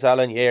 Hermes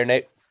Allen, yeah or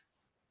nay?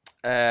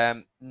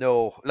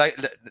 No,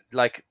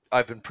 like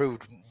I've been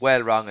proved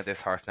well wrong on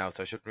this horse now,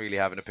 so I shouldn't really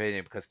have an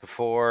opinion, because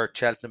before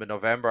Cheltenham in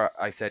November,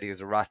 I said he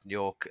was a rotten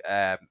yoke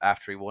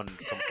after he won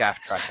some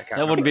gaff track.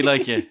 That wouldn't be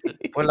like you.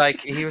 But like,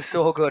 he was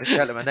so good at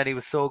Cheltenham, and then he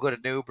was so good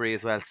at Newbury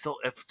as well.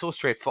 So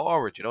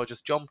straightforward,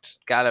 just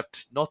jumped,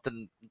 galloped,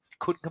 nothing.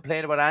 Couldn't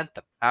complain about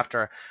Anthem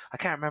after, I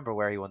can't remember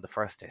where he won the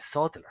first day,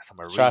 Southwell or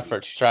somewhere.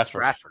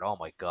 Stratford. Oh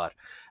my god!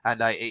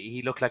 And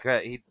he looked like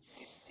he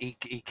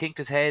kinked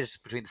his head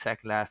between the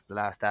second last and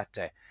the last that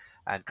day,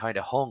 and kind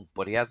of hung,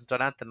 but he hasn't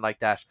done anything like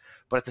that.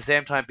 But at the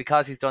same time,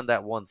 because he's done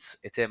that once,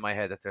 it's in my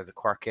head that there's a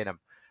quirk in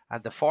him,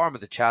 and the form of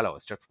the Challow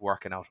is just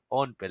working out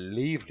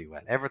unbelievably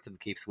well. Everything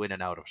keeps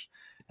winning out of it.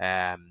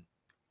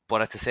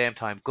 But at the same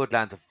time, Good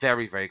Land's a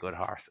very, very good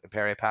horse, and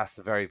Perrier Pass is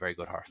a very, very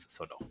good horse,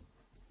 so no.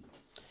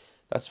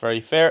 That's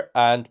very fair.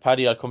 And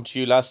Paddy, I'll come to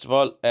you last of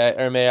all.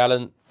 Hermes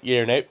Allen, yeah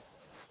or no?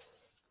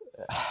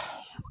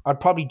 I'd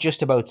probably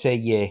just about say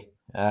yeah.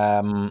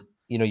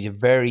 He's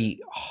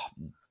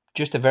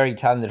just a very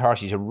talented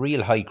horse. He's a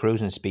real high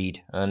cruising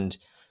speed, and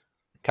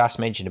Cass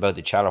mentioned about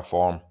the Challow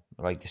form,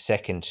 like the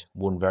second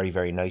won very,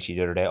 very nicely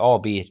the other day,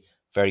 albeit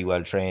very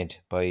well trained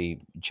by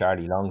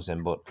Charlie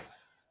Longsdon. But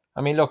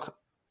I mean, look,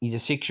 he's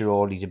a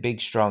 6-year-old, he's a big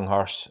strong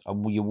horse.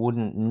 You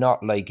wouldn't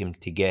not like him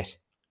to get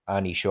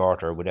any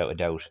shorter without a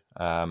doubt,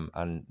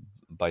 and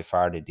by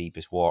far the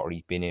deepest water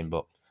he's been in.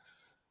 But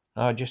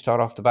I just thought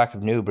off the back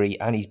of Newbury,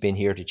 and he's been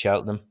here to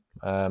Cheltenham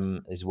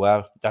as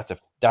well.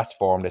 That's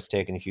form that's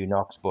taken a few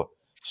knocks, but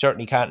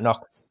certainly can't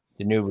knock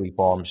the Newbury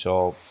form.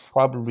 So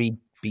probably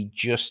be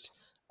just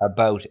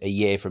about a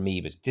yeah for me.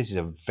 But this is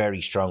a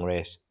very strong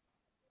race.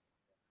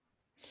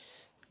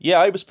 Yeah,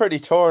 I was pretty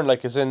torn.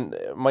 Like, as in,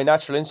 my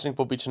natural instinct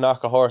would be to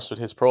knock a horse with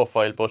his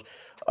profile, but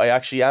I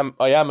am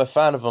a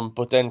fan of him.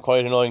 But then,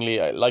 quite annoyingly,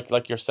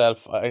 like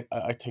yourself, I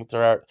think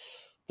there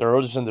are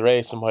others in the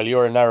race, and while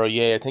you're a narrow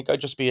yeah, I think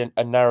I'd just be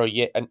a narrow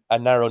yeah, a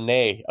narrow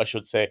nay, I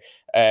should say.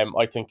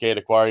 I think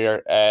Gaelic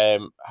Warrior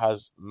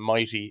has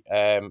mighty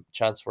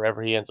chance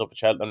wherever he ends up at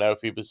Cheltenham now.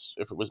 If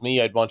it was me,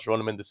 I'd want to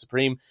run him in the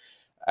Supreme.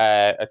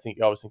 I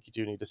always think you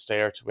do need a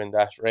stayer to win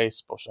that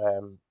race, but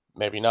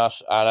maybe not.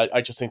 And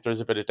I just think there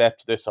is a bit of depth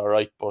to this, all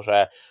right.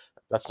 But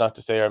that's not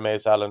to say our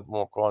Maze Allen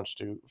won't go on to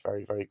do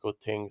very, very good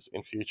things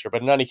in future.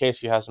 But in any case,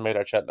 he hasn't made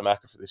our Cheltenham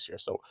Acca for this year.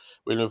 So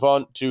we'll move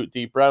on to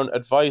the Brown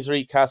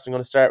Advisory. Cass, I'm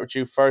going to start with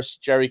you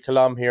first. Jerry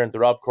Colombe here in the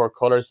Rob Cork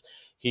colours.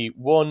 He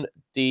won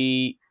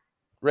the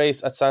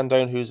race at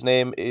Sandown, whose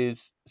name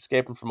is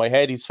escaping from my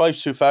head. He's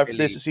 5-2 far for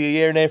this. Is he a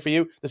year now for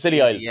you? The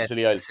Scilly Isles. Yes,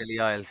 Scilly Isles. Scilly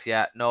Isles,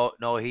 yeah.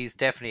 No, he's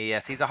definitely,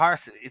 yes. He's a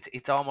horse.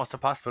 It's almost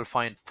impossible to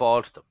find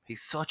fault with him.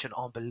 He's such an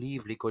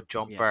unbelievably good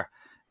jumper.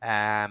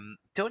 Yeah.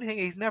 The only thing,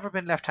 he's never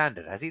been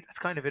left-handed, has he? That's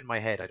kind of in my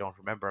head. I don't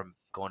remember him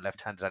going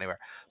left-handed anywhere.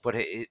 But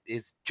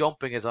his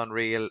jumping is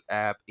unreal.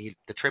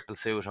 The triple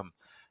suit him.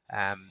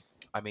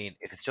 I mean,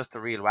 if it's just a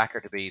real whacker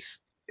to beat,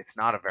 it's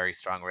not a very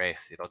strong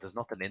race. You know, there's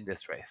nothing in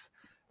this race.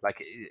 Like,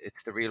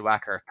 it's the real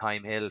whacker,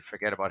 Time Hill,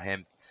 forget about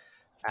him.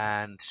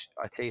 And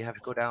I'd say you have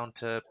to go down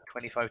to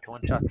 25 to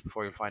 1 shots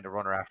before you'll find a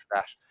runner after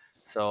that.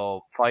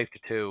 So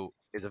 5-2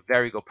 is a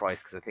very good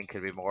price, because I think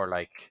it'll be more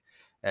like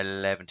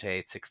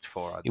 11-8,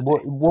 6-4.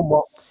 One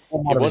more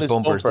of his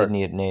bumpers, didn't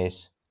he, at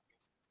Naas?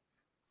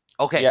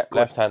 Okay, yeah, good,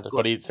 left-handed, good.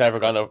 But he's never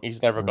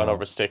gone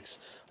over sticks.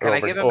 Can I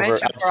give a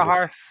mention for a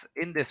horse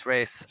in this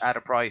race at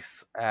a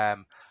price?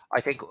 I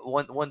think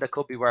one that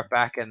could be worth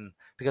backing,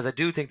 because I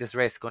do think this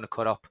race is going to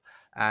cut up,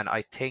 and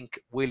I think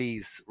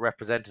Willie's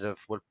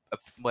representative will,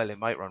 well, he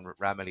might run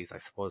Ramillies, I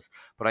suppose,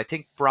 but I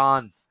think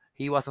Braun,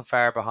 he wasn't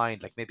far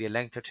behind, like maybe a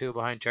length or two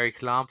behind Jerry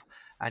Colombe,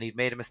 and he'd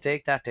made a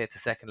mistake that day at the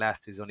second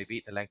last. He was only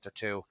beaten a length or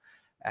two.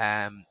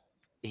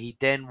 He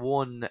then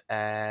won.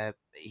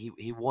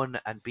 He won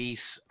and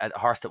beat a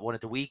horse that won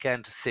at the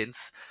weekend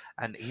since,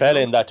 and he fell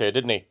in that day,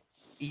 didn't he?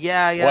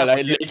 Yeah. Well,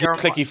 it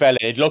looked like he fell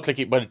in. It looked like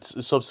he, but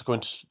it's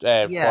subsequent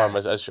form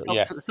as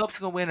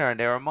subsequent winner, and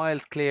they were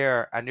miles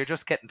clear, and you're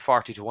just getting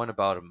 40 to 1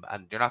 about him,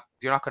 and you're not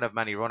going to have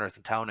many runners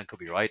in town and could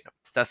be riding him.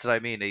 That's what I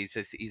mean. He's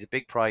a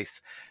big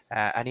price,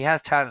 and he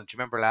has talent. Do you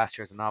remember last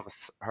year as a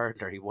novice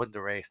hurdler, he won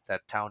the race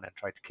that Townend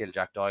tried to kill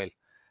Jack Doyle,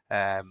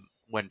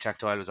 when Jack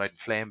Doyle was riding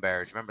Flame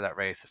Bear. Do you remember that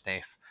race at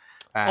Naas?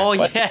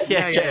 Doyle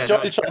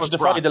tried to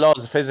defy the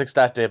laws of physics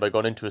that day by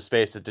going into a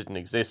space that didn't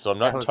exist, so I'm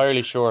not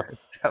entirely sure.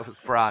 That was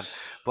Braun.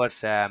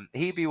 But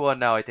he'd be one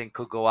now, I think,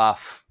 could go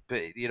off.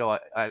 But, you know,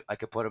 I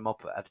could put him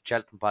up at the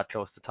Cheltenham pod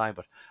close to time,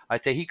 but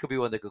I'd say he could be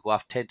one that could go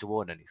off 10 to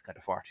 1, and he's kind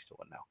of 40 to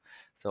 1 now.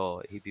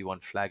 So he'd be one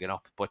flagging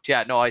up. But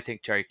yeah, no, I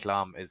think Jerry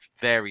Colombe is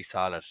very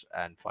solid,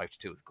 and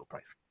 5-2 is a good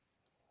price.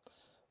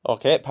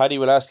 Okay, Paddy,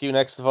 we'll ask you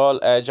next of all.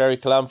 Jerry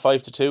Colombe,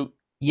 5-2.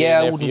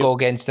 Yeah, I wouldn't go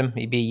against him.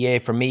 He'd be a yay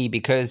for me,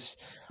 because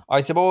I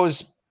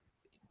suppose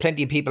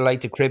plenty of people like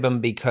to crib him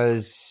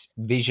because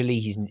visually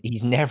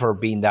he's never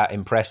been that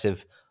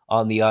impressive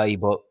on the eye.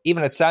 But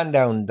even at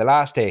Sandown the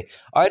last day,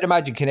 I'd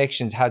imagine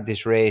Connections had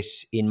this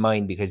race in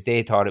mind because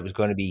they thought it was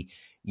going to be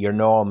your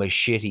normal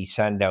shitty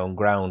Sandown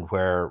ground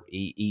where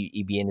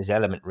he'd be in his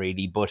element,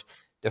 really. But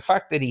the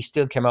fact that he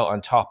still came out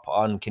on top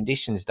on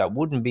conditions that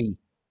wouldn't be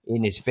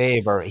in his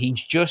favour,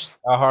 he's just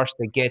a horse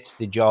that gets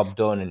the job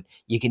done, and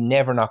you can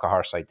never knock a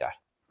horse like that.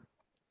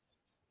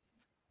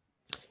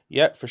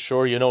 Yeah, for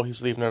sure. You know,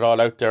 he's leaving it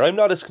all out there. I'm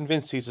not as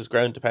convinced he's as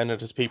ground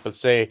dependent as people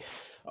say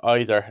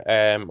either,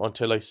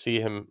 until I see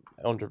him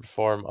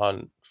underperform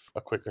on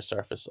a quicker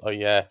surface.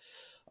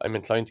 I'm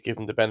inclined to give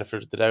him the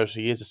benefit of the doubt.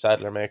 He is a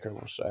saddler maker,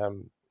 but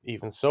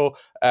even so.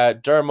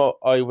 Dermot,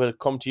 I will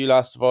come to you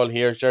last of all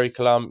here. Jerry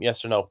Colombe,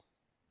 yes or no?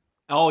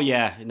 Oh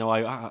yeah, no,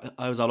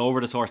 I was all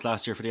over this horse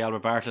last year for the Albert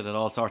Bartlett at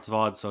all sorts of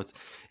odds, so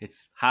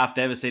it's half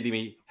devastating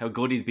me how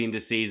good he's been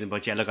this season.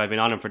 But yeah, look, I've been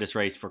on him for this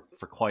race for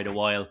quite a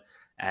while.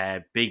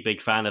 Big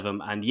fan of him,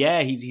 and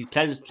yeah, he's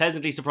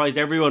pleasantly surprised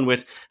everyone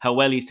with how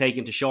well he's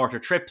taken to shorter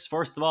trips.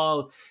 First of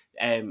all,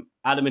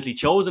 Adamantly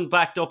Chosen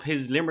backed up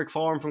his Limerick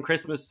form from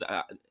Christmas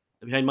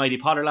behind Mighty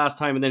Potter last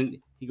time, and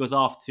then he goes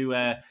off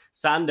to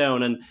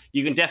Sandown, and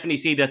you can definitely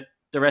see that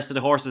the rest of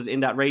the horses in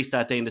that race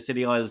that day in the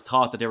Scilly Isles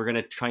thought that they were going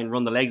to try and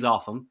run the legs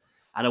off him.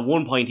 And at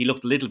one point he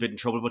looked a little bit in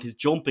trouble, but his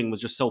jumping was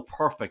just so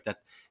perfect that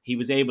he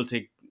was able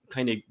to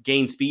kind of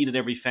gain speed at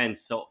every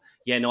fence. So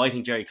yeah, no, I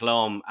think Jerry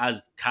Colombe,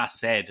 as Cass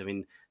said, I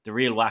mean, the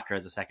real whacker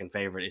as a second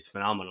favourite is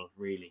phenomenal,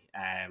 really.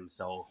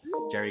 So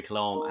Jerry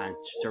Colombe and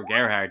Sir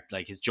Gerhard,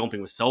 like his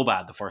jumping was so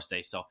bad the first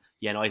day. So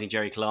yeah, no, I think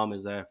Jerry Colombe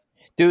is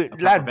do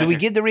we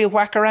give the real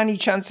whacker any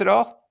chance at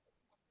all?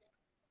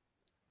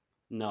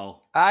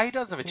 No. He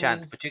does have a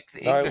chance, but the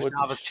English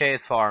novice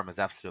chase form is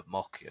absolute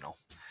muck, you know.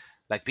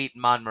 Like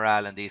beating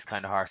Monmoral and these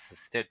kind of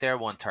horses, they're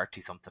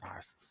 130-something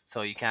horses.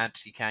 So you can't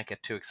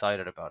get too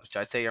excited about it.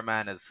 I'd say your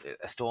man is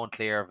a stone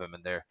clear of him,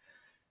 and they're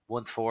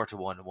one's 4 to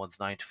 1 and one's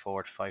 9 to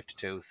 4 to 5 to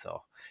 2.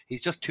 So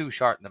he's just too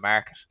short in the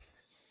market.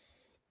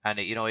 And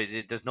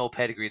there's no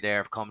pedigree there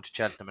of coming to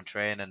Cheltenham and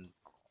training,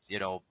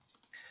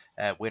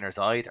 winners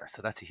either.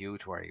 So that's a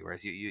huge worry.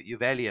 Whereas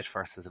you've Elliott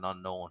versus an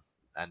unknown,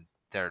 and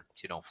they're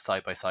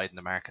side by side in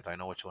the market. I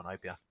know which one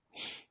I'd be on.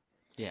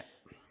 Yeah.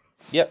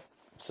 Yep.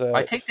 So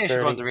I think they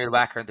should run the real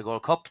whacker in the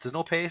Gold Cup. There's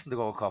no pace in the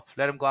Gold Cup.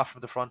 Let him go off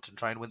from the front and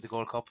try and win the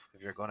Gold Cup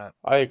if you're gonna.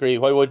 I agree.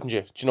 Why wouldn't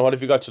you? Do you know what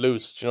have you got to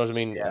lose? Do you know what I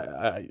mean?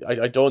 Yeah.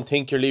 I don't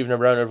think you're leaving a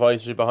Brown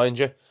Advisory behind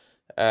you.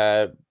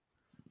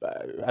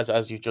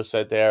 as you just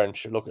said there, and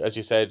sure, look, as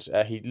you said,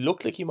 he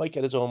looked like he might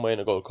get his own way in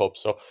a Gold Cup.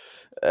 So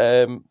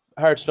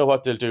hard to know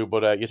what they'll do,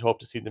 but you'd hope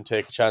to see them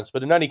take a chance.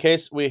 But in any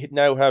case, we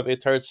now have a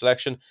third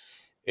selection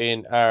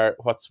in our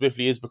what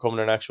swiftly is becoming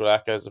an actual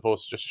ACCA as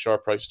opposed to just a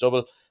short price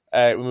double.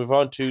 We move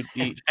on to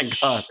the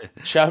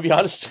champion.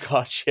 Honest to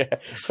God,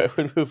 yeah.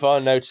 We move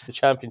on now to the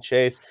champion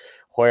chase,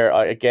 where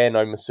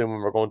I'm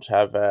assuming we're going to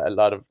have a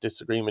lot of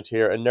disagreement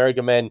here.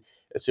 Energumen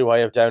is who I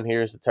have down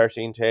here as the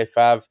 13 to 8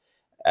 fav.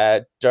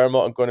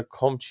 Dermot, I'm going to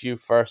come to you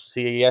first.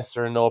 See a yes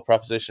or a no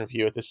proposition for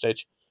you at this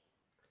stage.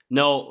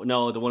 No,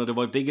 one of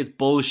the biggest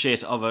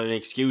bullshit of an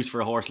excuse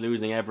for a horse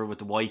losing ever with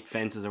the white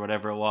fences or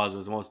whatever it was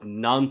the most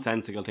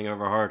nonsensical thing I've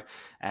ever heard.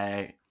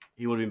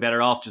 He would have been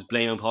better off just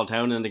blaming Paul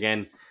Townend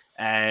again,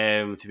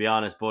 to be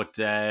honest. But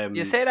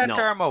you say that,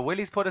 Dermo.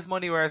 Willie's put his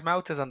money where his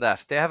mouth is on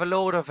that. They have a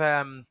load of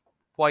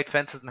white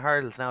fences and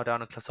hurdles now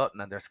down in Closutton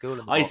and their school.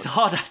 I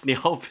saw that in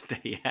the open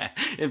day, yeah.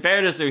 In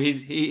fairness,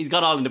 he's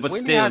got all in it, but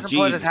Willie still, hasn't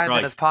put his hand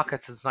in his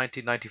pocket since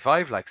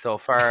 1995. Like, so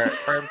for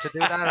him to do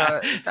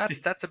that,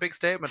 that's a big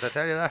statement. I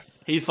tell you that.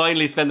 He's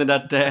finally spending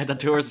that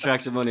tourist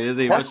attraction money, is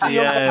he? What's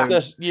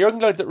the young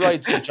lad that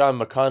rides for John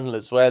McConnell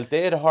as well?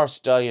 They had a horse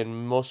die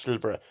in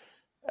Musselburgh.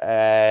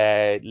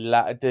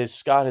 The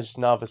Scottish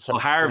novice.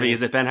 Harvey,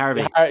 is it Ben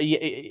Harvey?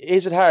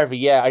 Is it Harvey?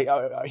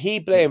 Yeah, he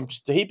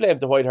blamed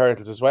the White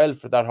Hurdles as well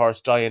for that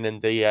horse dying in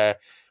the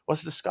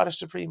was it the Scottish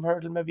Supreme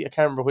Hurdle? Maybe I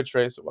can't remember which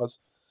race it was,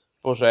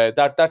 but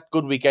that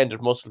good weekend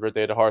at Musselburgh,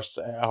 they had a horse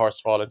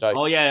fall and die.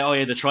 Oh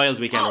yeah, the trials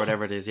weekend or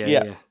whatever it is.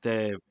 Yeah.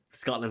 The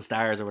Scotland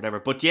Stars or whatever.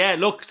 But yeah,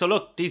 look,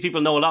 these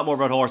people know a lot more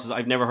about horses.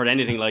 I've never heard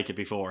anything like it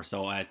before.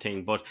 So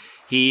but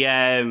he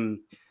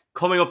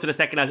coming up to the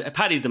second last,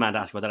 Paddy's the man to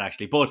ask about that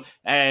actually, but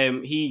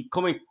he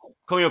coming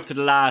up to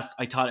the last,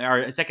 I thought,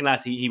 or second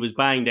last, he was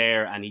bang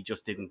there and he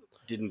just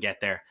didn't get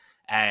there.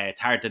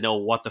 It's hard to know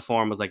what the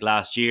form was like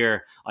last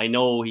year. I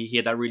know he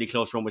had that really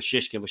close run with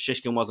Shishkin, but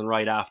Shishkin wasn't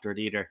right after it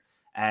either.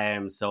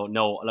 So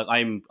no, look,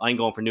 I'm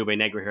going for Nube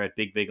Negra here at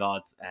big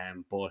odds.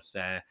 But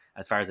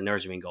as far as the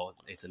Energumen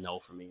goes, it's a no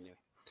for me anyway.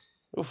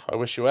 Oof, I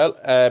wish you well.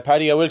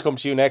 Paddy, I will come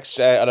to you next,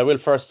 and I will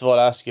first of all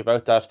ask you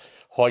about that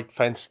white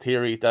fence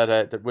theory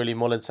that Willie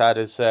Mullins had.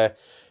 Is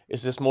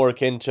this more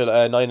akin to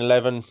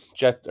 9/11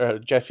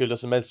 jet fuel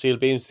doesn't melt steel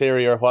beams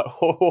theory, or what?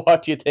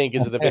 What do you think?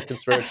 Is it a bit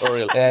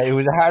conspiratorial? It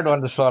was a hard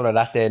one to swallow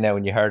that day now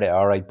when you heard it,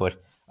 all right, but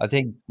I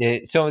think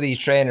some of these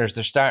trainers,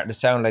 they're starting to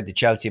sound like the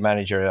Chelsea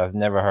manager. I've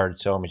never heard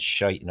so much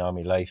shite in all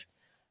my life.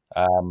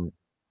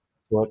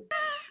 But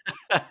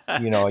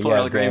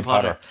Graham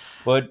Potter.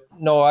 But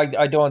no,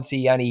 I don't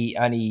see any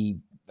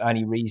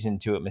reason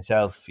to it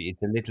myself.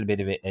 It's a little bit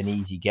of an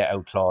easy get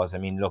out clause. I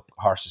mean, look,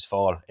 horses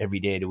fall every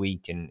day of the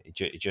week, and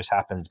it just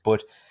happens.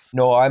 But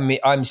no,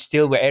 I'm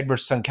still with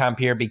Edwardson camp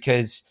here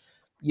because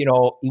he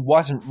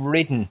wasn't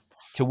ridden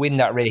to win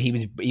that race.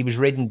 He was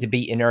ridden to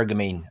beat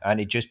Energumen, and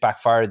it just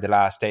backfired the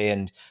last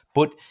day.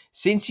 But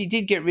since he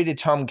did get rid of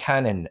Tom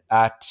Cannon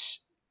at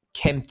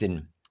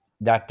Kempton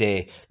that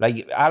day,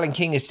 like Alan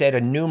King has said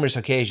on numerous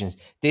occasions,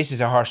 this is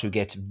a horse who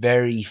gets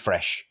very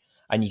fresh,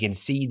 and you can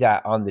see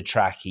that on the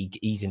track.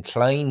 He's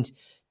inclined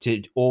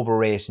to over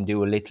race and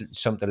do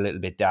something a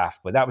little bit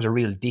daft, but that was a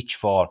real ditch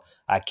fall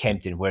at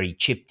Kempton where he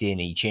chipped in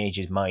and he changed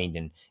his mind,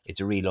 and it's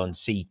a real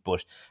unseat.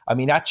 But I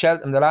mean, at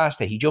Cheltenham the last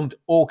day, he jumped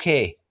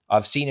okay.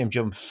 I've seen him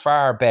jump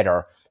far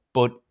better,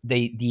 but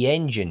the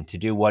engine to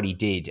do what he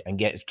did and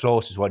get as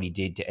close as what he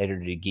did to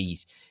Edward de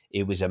Geet,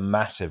 it was a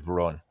massive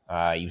run.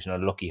 He was an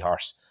unlucky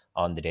horse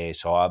on the day,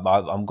 so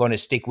I'm going to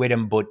stick with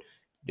him, but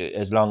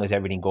as long as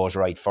everything goes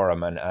right for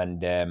him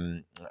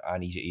and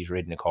he's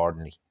ridden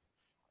accordingly.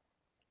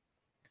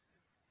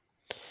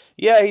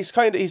 Yeah, he's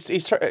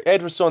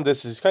Edward's done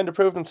this. He's kind of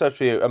proved himself to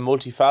be a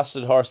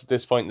multifaceted horse at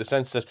this point, in the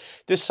sense that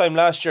this time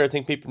last year, I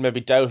think people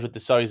maybe doubted the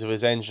size of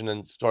his engine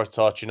and sort of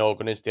thought,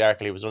 going into the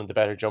Arkle, he was one of the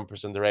better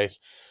jumpers in the race,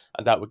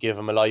 and that would give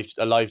him a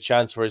live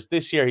chance. Whereas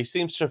this year, he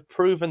seems to have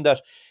proven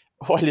that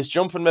while his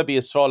jumping maybe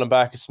has fallen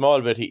back a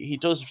small bit, he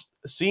does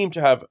seem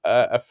to have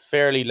a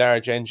fairly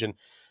large engine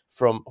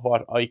from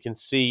what I can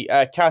see.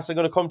 Cass, I'm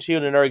going to come to you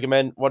in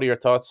Energumen. What are your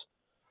thoughts?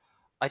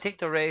 I think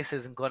the race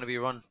isn't going to be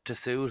run to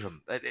suit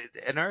him.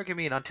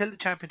 Energumen, until the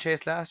champion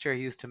chase last year,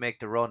 he used to make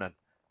the running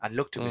and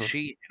look to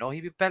machine. He'd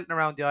be belting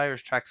around the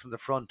Irish tracks from the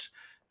front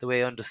the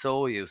way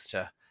Undeso used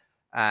to.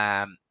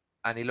 And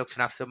he looked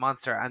an absolute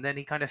monster. And then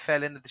he kind of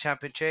fell into the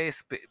champion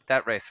chase. But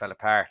that race fell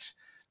apart.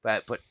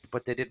 But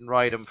they didn't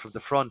ride him from the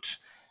front.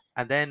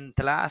 And then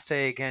the last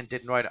day again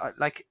didn't ride.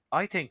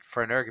 I think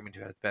for Energumen to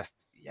be at its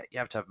best, you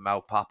have to have him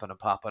out popping.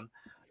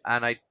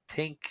 And I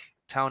think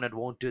Townend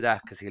won't do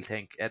that because he'll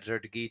think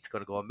Edward de Geet's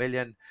going to go 1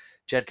 million,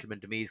 Gentleman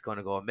de Mee's going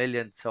to go 1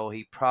 million, so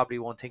he probably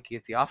won't think he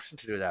has the option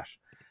to do that.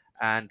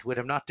 And with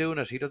him not doing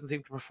it, he doesn't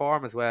seem to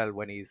perform as well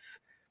when he's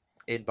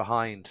in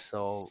behind.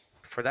 So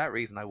for that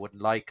reason, I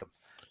wouldn't like him.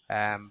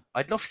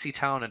 I'd love to see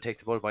Townend take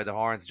the bull by the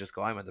horns and just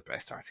go, I'm on the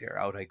best horse here,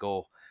 out I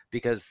go.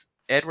 Because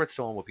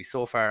Edwardstone would be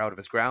so far out of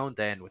his ground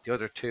then with the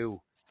other two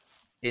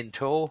in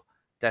tow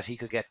that he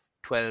could get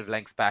 12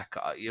 lengths back,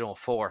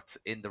 fourth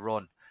in the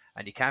run.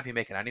 and you can't be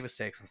making any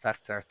mistakes once that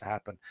starts to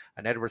happen.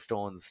 And Edward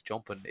Stone's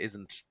jumping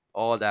isn't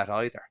all that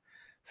either.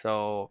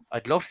 So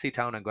I'd love to see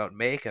Townend go out and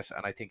make it,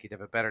 and I think he'd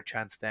have a better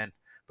chance then.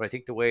 But I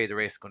think the way the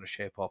race is going to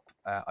shape up,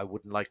 I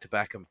wouldn't like to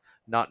back him,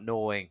 not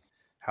knowing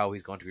how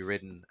he's going to be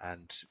ridden,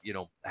 and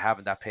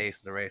having that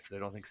pace in the race that I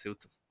don't think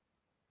suits him.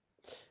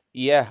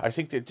 Yeah, I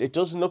think it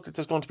doesn't look that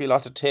there's going to be a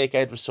lot to take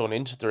Edwardstone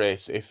into the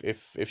race if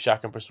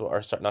Shaq and Persuade,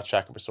 or sorry, not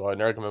Shaq and Persuade,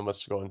 Nergaman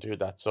was to go and do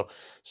that. So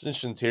it's an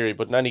interesting theory.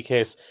 But in any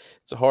case,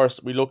 it's a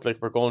horse we look like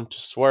we're going to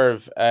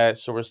swerve.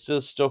 So we're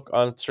still stuck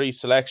on 3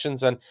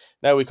 selections, and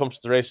now we come to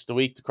the race of the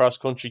week, the cross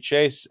country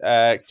chase.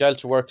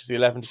 Delta Work is the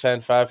 11 to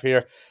 10 fav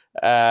here.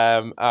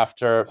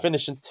 After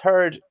finishing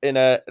third in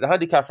the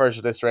handicap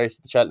version of this race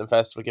at the Cheltenham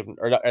Festival,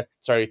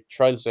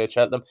 Trials Day at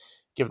Cheltenham,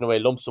 giving away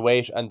lumps of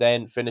weight, and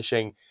then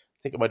finishing,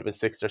 I think it might have been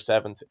 6th or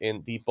 7th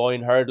in the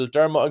Boyne Hurdle.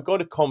 Dermot, I'm going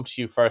to come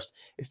to you first.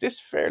 Is this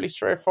fairly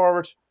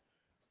straightforward?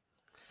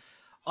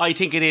 I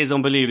think it is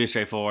unbelievably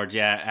straightforward,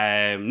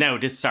 yeah.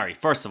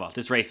 First of all,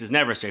 this race is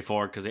never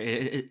straightforward because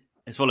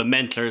it's full of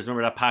mentlers.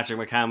 Remember that Patrick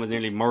McCann was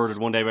nearly murdered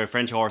one day by a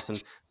French horse,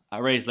 and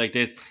a race like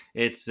this,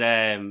 it's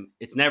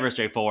never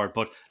straightforward.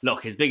 But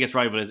look, his biggest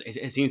rival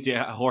it seems to be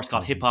a horse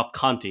called Hip Hop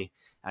Conti.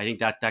 I think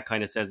that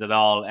kind of says it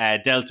all.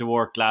 Delta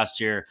Work last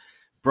year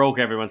broke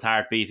everyone's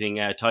heart beating.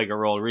 Tiger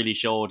Roll really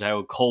showed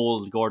how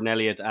cold Gordon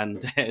Elliott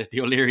and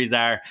the O'Learys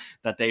are,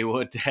 that they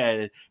would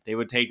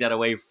take that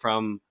away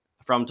from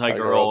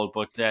Tiger Roll.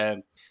 But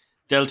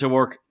Delta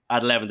Work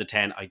at 11 to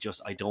 10, I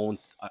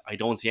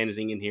don't see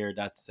anything in here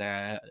that's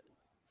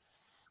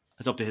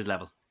up to his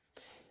level.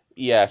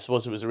 Yeah, I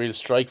suppose it was a real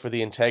strike for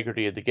the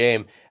integrity of the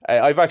game.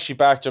 I've actually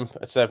backed him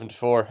at 7 to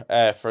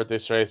 4 for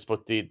this race,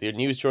 but the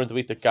news during the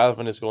week that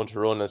Galvin is going to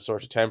run has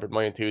sort of tempered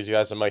my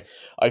enthusiasm.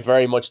 I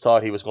very much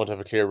thought he was going to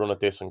have a clear run at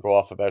this and go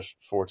off about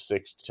 4 to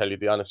 6, to tell you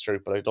the honest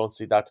truth, but I don't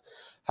see that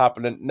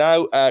happening.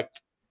 Now,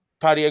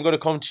 Paddy, I'm going to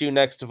come to you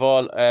next of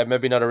all.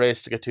 Maybe not a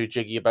race to get too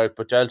jiggy about,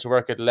 but Delta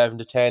Work at 11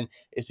 to 10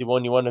 is the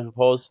one you want to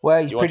oppose?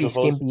 Well, he's pretty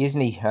skimpy,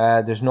 isn't he?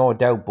 There's no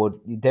doubt. But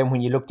then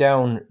when you look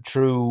down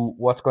through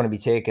what's going to be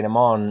taking him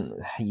on,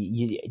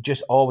 you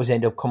just always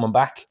end up coming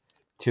back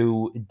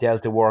to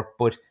Delta Work.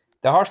 But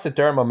the horse that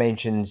Dermot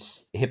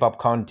mentions, Hip Hop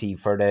Conti,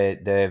 for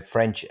the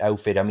French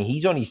outfit, I mean,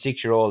 he's only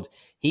 6-year-old.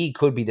 He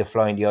could be the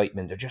Flying the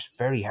Ointman. They're just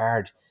very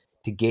hard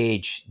to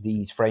gauge,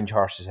 these French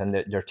horses, and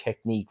their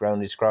technique around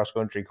this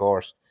cross-country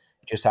course.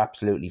 Just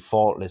absolutely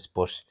faultless.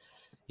 But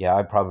yeah,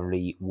 I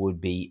probably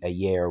would be a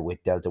year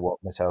with Delta Work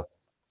myself.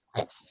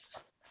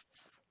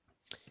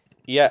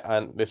 Yeah,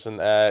 and listen,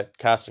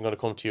 Cass, I'm going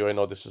to come to you. I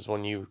know this is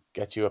one you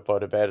get you up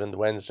out of bed on the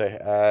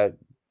Wednesday.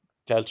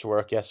 Delta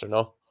Work, yes or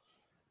no?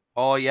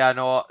 Oh yeah,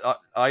 no.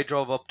 I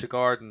drove up to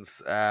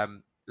Gordon's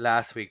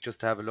last week just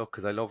to have a look,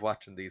 because I love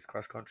watching these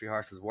cross country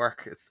horses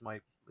work. It's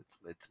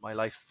my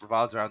life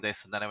revolves around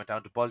this. And then I went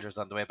down to Bulgers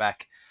on the way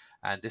back,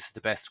 and this is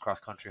the best cross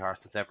country horse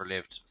that's ever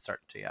lived.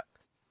 Certainty, yeah.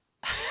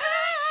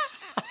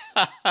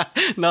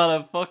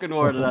 Not a fucking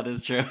word of that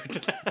is true.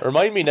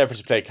 Remind me never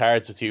to play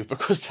cards with you,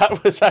 because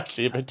that was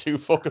actually a bit too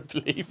fucking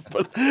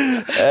believable.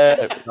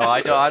 No,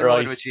 I don't.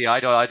 Right. With you. I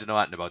don't know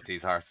anything about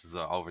these horses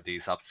over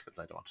these obstacles.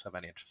 I don't have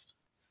any interest.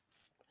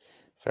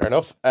 Fair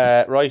enough.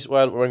 Right.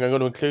 Well, we're going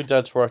to include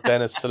Delta Work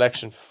then as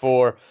selection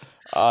 4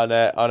 on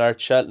our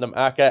Cheltenham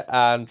ACA,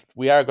 and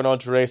we are going on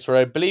to a race where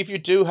I believe you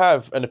do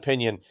have an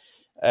opinion,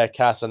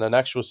 Cass, and an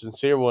actual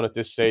sincere one at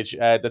this stage.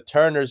 The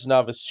Turner's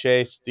Novice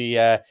Chase,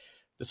 the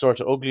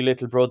sort of ugly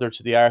little brother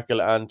to the Arkle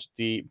and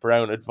the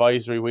Brown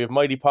Advisory. We have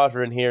Mighty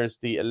Potter in here as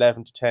the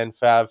 11 to 10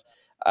 fav,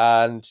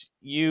 and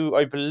you,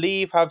 I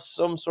believe, have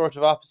some sort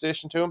of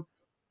opposition to him.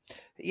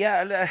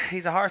 Yeah,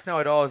 he's a horse now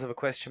I'd always have a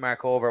question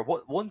mark over.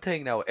 One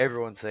thing now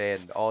everyone's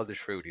saying, all the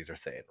Shrewdies are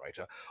saying, right?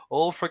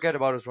 Oh, forget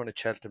about his run at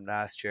Cheltenham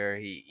last year.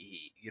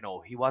 He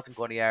wasn't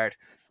going to yard.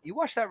 You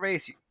watch that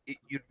race,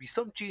 you'd be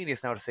some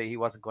genius now to say he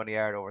wasn't going to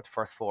yard over the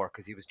first 4,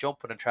 because he was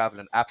jumping and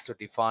travelling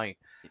absolutely fine.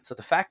 So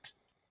the fact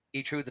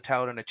he threw the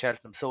towel in at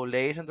Cheltenham so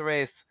late in the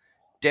race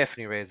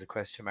definitely raised a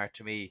question mark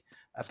to me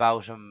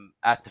about him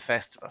at the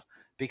festival,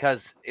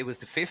 because it was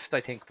the 5th, I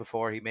think,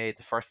 before he made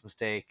the first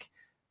mistake.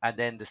 And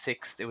then the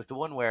 6th, it was the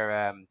one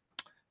where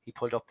he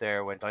pulled up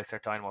there when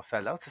Dysart Dynamo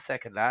fell. That was the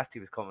second last he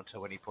was coming to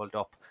when he pulled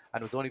up.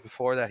 And it was only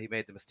before that he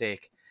made the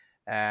mistake.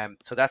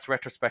 So that's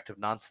retrospective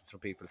nonsense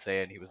from people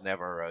saying he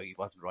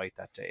wasn't right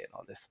that day and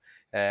all this.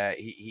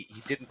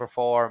 He didn't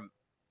perform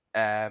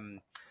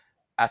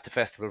at the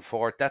festival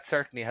before. That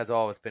certainly has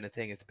always been a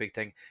thing. It's a big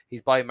thing.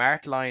 He's by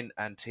Martline,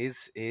 and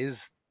his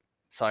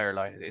sire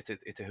line,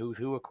 it's a who's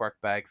who of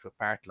Quirk bags with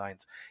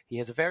Martlines. He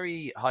has a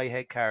very high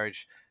head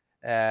carriage.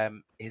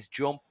 His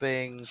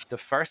jumping the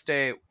first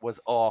day was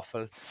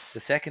awful. The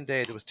second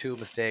day there was 2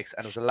 mistakes,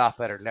 and it was a lot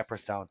better than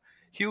Leopardstown.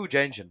 Huge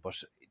engine,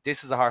 but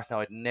this is a horse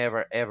now I'd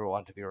never ever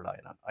want to be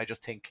relying on. I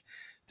just think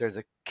there's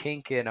a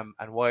kink in him,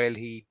 and while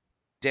he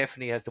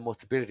definitely has the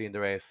most ability in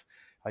the race,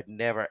 I'd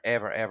never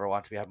ever ever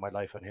want to be having my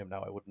life on him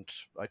now.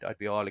 I'd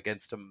be all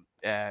against him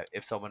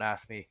if someone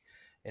asked me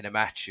in a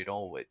match, at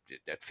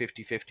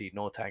 50-50,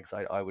 no thanks.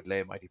 I would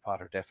lay Mighty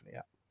Potter, definitely,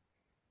 yeah.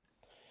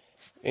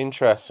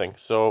 Interesting.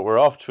 So we're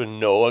off to a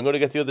no. I'm going to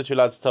get the other two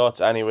lads' thoughts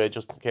anyway,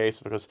 just in case,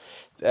 because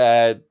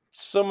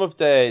some of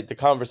the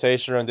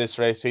conversation around this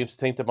race seems to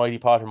think that Mighty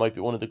Potter might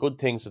be one of the good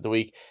things of the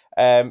week.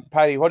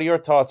 Paddy, what are your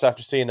thoughts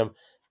after seeing him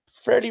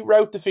fairly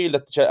rout the field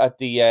at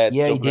the Yeah, he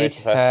Dublin did.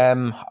 Racing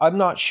Festival? I'm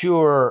not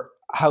sure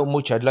how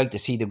much I'd like to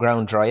see the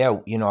ground dry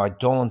out. You know, I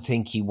don't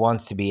think he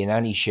wants to be in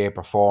any shape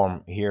or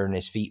form hearing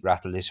his feet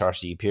rattle this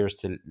horse. He appears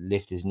to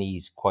lift his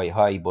knees quite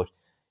high, but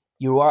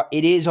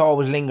it is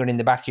always lingering in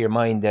the back of your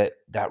mind that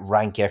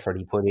rank effort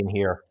he put in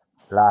here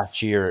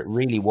last year. It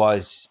really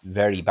was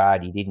very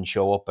bad. He didn't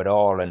show up at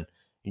all, and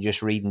you're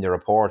just reading the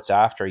reports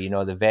after,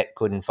 the vet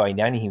couldn't find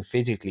anything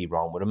physically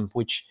wrong with him,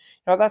 which,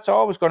 that's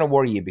always going to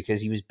worry you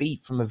because he was beat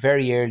from a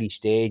very early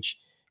stage.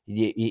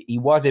 He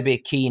was a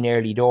bit keen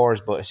early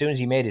doors, but as soon as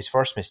he made his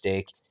first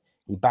mistake,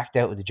 he backed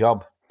out of the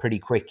job pretty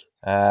quick.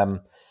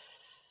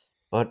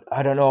 But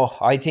I don't know.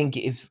 I think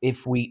if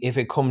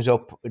it comes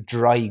up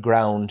dry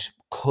ground,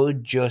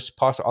 could just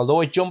possibly,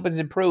 although his jumping's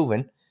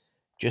improving,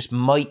 just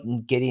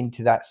mightn't get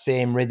into that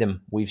same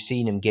rhythm we've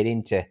seen him get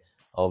into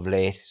of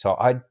late. So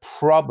I'd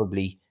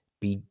probably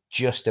be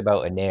just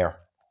about a nair.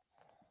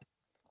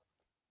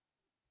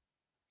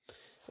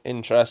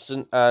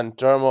 Interesting. And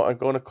Dermot, I'm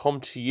going to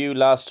come to you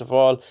last of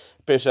all.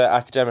 A bit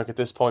academic at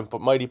this point,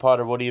 but Mighty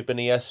Potter, would he have been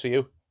a yes for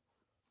you?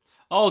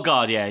 Oh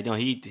God, yeah. No,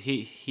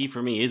 he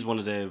for me is one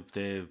of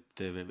the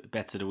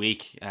bets of the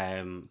week.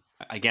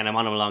 Again, I'm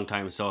on him a long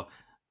time, so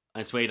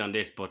I swayed on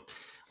this, but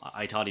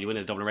I thought he'd win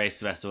at the Dublin Race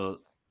Festival.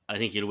 I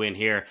think he'll win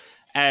here.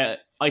 I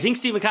think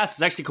Stephen Cass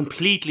is actually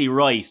completely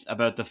right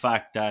about the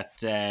fact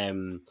that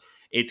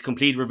it's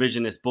complete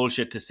revisionist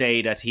bullshit to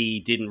say that he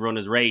didn't run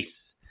his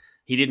race.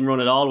 He didn't run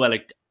it all well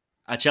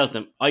at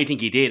Cheltenham. I think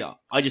he did.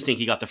 I just think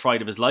he got the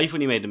fright of his life when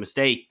he made the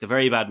mistake, the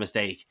very bad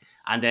mistake.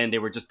 And then they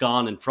were just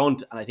gone in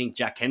front. And I think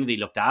Jack Kennedy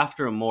looked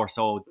after him more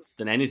so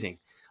than anything.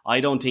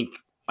 I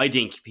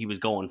think he was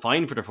going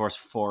fine for the first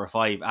 4 or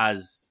 5,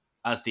 as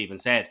Stephen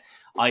said.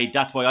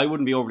 That's why I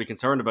wouldn't be overly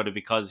concerned about it,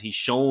 because he's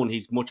shown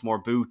he's much more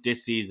boot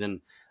this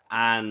season.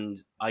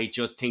 And I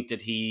just think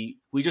that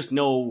we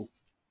know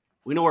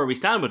where we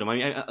stand with him.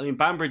 I mean,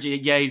 Banbridge,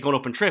 yeah, he's going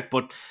up and trip,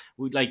 but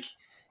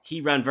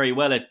he ran very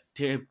well at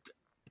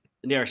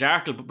the Irish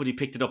Arkle, but he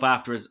picked it up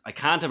afterwards. I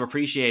can't have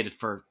appreciated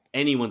for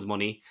anyone's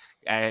money.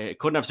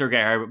 Couldn't have Sir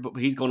Gerhard, but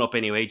he's going up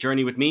anyway.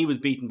 Journey with Me was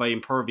beaten by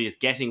Impervious,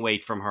 getting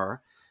weight from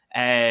her.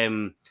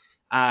 Just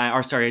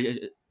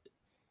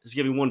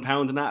giving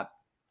 £1 in that.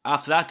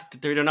 After that,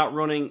 they're not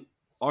running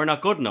or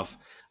not good enough.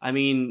 I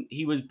mean,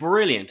 he was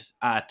brilliant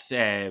at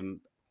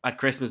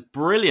Christmas,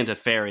 brilliant at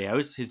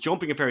Fairyhouse. His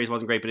jumping at Fairyhouse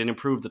wasn't great, but it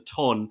improved a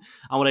ton.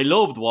 And what I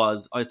loved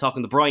was, I was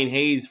talking to Brian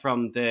Hayes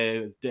from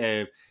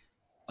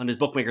on his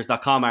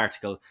bookmakers.com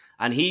article,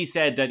 and he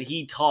said that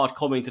he thought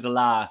coming to the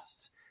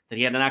last that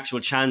he had an actual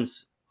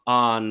chance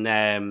on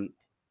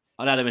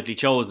Adamantly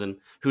Chosen,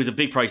 who's a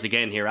big price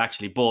again here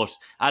actually, but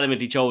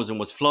Adamantly Chosen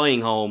was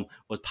flying home,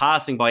 was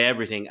passing by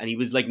everything, and he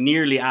was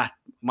nearly at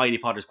Mighty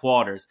Potter's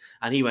quarters,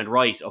 and he went,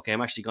 right, okay,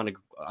 I'm actually going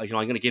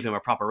to give him a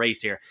proper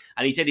race here.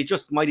 And he said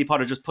Mighty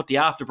Potter just put the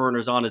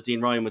afterburners on, as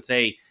Dean Ryan would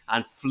say,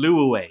 and flew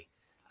away.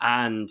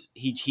 And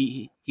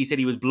he said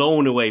he was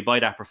blown away by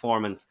that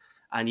performance.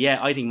 And yeah,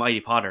 I think Mighty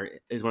Potter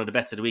is one of the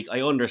bets of the week.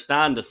 I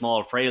understand the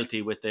small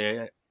frailty with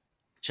the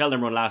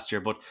Cheltenham run last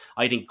year, but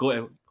I think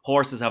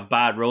horses have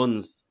bad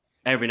runs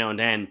every now and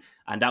then,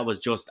 and that was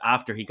just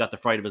after he got the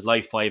fright of his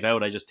life 5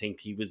 out. I just think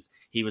he was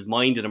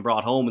minded and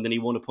brought home, and then he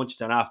won a punch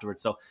down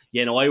afterwards. So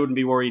yeah, no, I wouldn't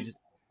be worried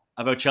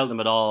about Cheltenham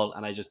at all,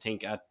 and I just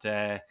think at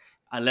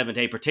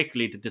 11-8,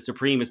 particularly the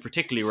Supreme is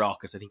particularly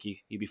raucous. I think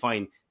he'd be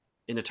fine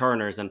in the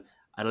Turners, and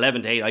at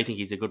 11-8, I think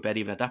he's a good bet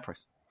even at that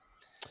price.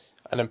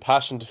 An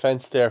impassioned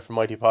defence there from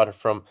Mighty Potter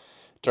from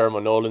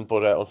Dermot Nolan,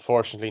 but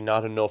unfortunately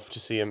not enough to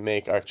see him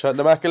make our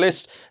Cheltenham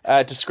list.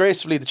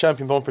 Disgracefully, the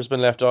champion bumper has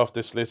been left off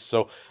this list,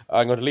 so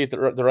I'm going to leave the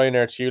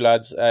Ryanair to you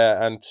lads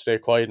and stay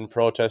quiet and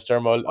protest.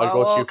 Dermot, I'll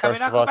go to you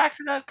first of all.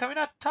 Can we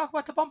not talk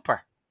about the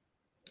bumper?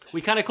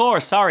 We can, of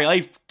course.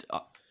 Sorry,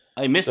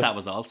 I missed that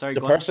was all. Sorry.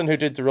 The person who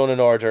did the running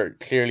order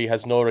clearly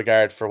has no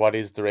regard for what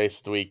is the race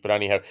of the week. But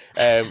anyhow,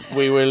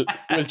 we'll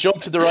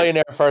jump to the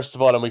Ryanair first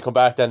of all, and we'll come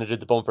back then and do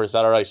the bumper. Is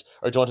that all right?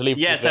 Or do you want to leave?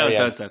 Yeah,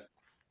 sounds.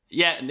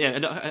 Yeah.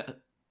 No,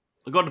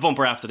 I'll go to the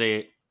bumper after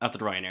the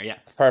Ryanair. Yeah.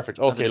 Perfect.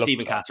 Okay.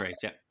 Stephen Cass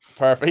race. Yeah.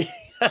 Perfect.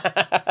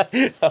 I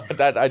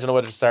don't know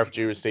whether to start with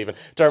you or Stephen.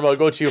 Dermot, I'll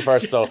go to you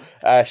first. So,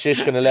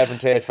 Shishkin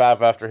 11-8 Fav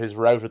after his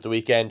rout at the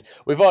weekend.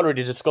 We've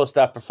already discussed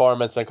that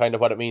performance and kind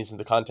of what it means in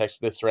the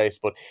context of this race.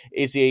 But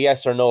is he a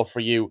yes or no for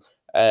you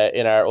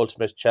in our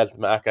ultimate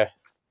Cheltenham ACCA?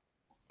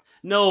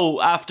 No,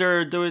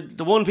 after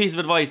the one piece of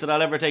advice that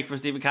I'll ever take from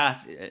Stephen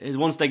Cass is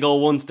once they go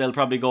once, they'll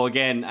probably go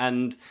again.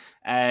 And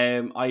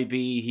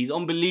he's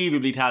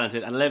unbelievably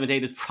talented, and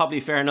 11-8 is probably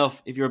fair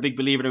enough if you're a big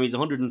believer in him. He's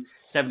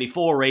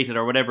 174 rated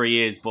or whatever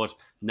he is, but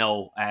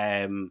no,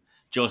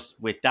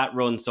 just with that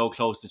run so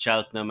close to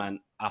Cheltenham and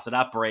after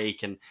that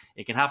break, and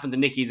it can happen to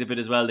Nickies a bit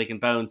as well, they can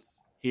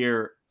bounce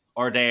here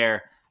or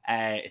there.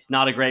 It's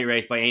not a great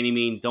race by any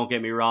means, don't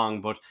get me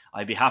wrong, but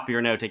I'd be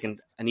happier now taking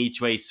an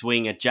each way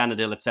swing at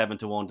Janadil at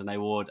 7-1 than I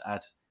would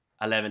at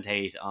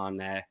 11-8 on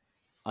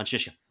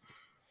Shishkin.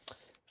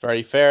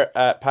 Very fair.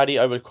 Paddy,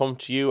 I will come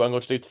to you. I'm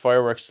going to leave the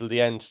fireworks till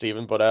the end,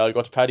 Stephen, but I'll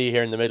go to Paddy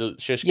here in the middle.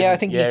 Shishkin, yeah, I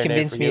think he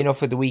convinced me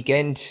enough at the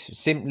weekend.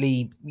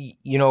 Simply,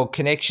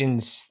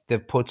 Connections,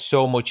 they've put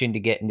so much into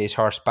getting this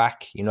horse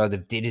back. They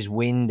did his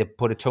win, they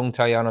put a tongue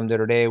tie on him the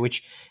other day,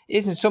 which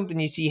isn't something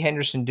you see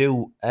Henderson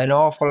do an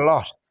awful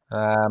lot.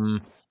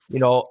 And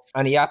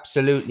he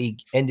absolutely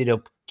ended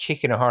up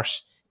kicking a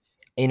horse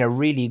in a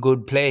really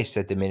good place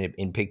at the minute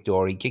in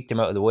Pictor. He kicked him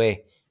out of the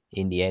way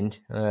in the end.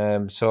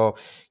 So,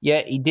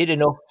 yeah, he did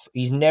enough.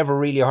 He's never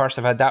really a horse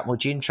I've had that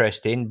much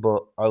interest in,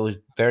 but I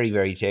was very,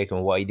 very taken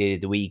with what he did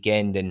at the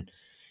weekend. And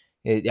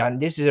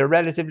this is a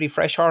relatively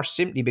fresh horse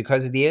simply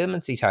because of the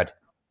ailments he's had.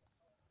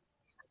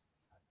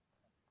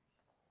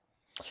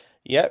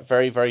 Yeah,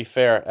 very, very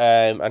fair.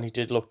 And he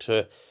did look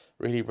to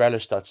really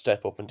relish that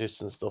step up in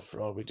distance stuff.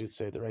 For all we did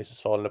say, the race is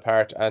falling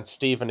apart. And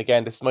Stephen,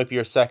 again, this might be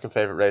your second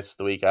favourite race of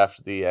the week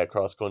after the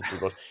cross country,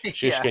 but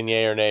Shishkin,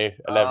 yay or nay,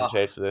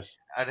 11-8 for this.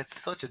 And it's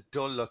such a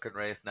dull looking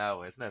race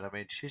now, isn't it? I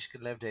mean,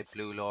 Shishkin, 11-8,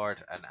 Blue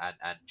Lord, and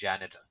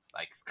Janadil.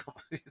 Like,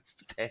 it's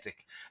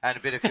pathetic. And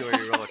a bit of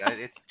Fury Road.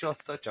 It's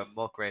just such a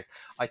muck race.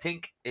 I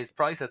think his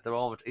price at the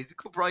moment is a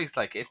good price.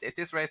 Like, if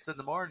this race is in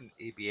the morning,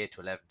 he'd be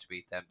 8-11 to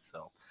beat them.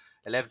 So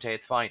 11-8,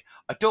 it's fine.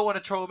 I don't want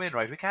to throw him in,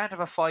 right? We can't have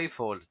a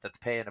fivefold that's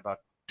paying about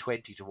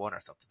 20-1 or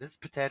something. This is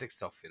pathetic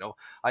stuff,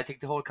 I think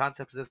the whole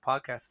concept of this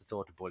podcast is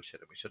total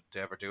bullshit, and we shouldn't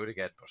ever do it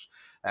again. But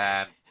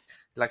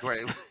like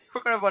we're gonna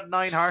have about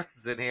 9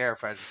 horses in here,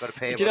 friends. It's going to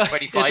pay about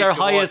 25 it's our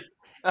to highest.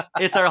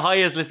 It's our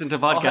highest listened to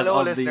podcast. Hello,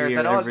 of listeners, the year,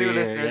 and all new year,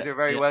 listeners. You're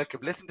very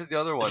welcome. Listen to the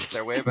other ones;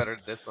 they're way better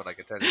than this one. I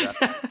can tell you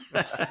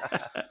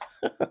that.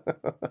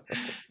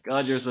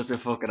 God, you're such a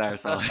fucking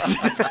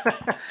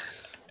arsehole.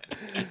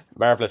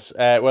 Marvellous.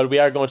 Well, we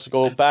are going to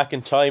go back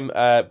in time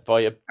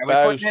by about...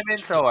 Are we putting him in,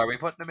 so? Are we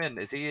putting him in?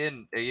 Is he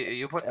in? Are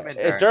you putting him in,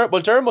 Darren?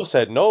 Well, Dermo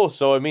said no,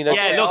 so I mean...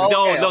 Okay,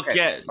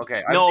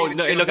 Okay.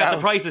 Look at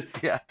the prices.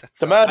 Yeah,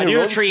 the man who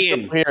runs the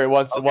show here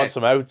wants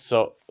him out,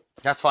 so...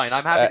 That's fine.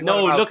 I'm happy to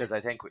look, because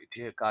I think,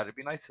 dear God, it'd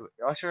be nice to...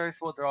 Oh, sure, I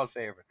suppose they're all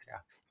favourites, yeah.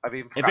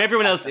 If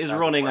everyone else is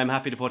running, I'm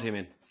happy to put him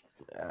in.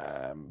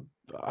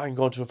 I'm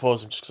going to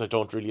oppose him just because I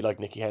don't really like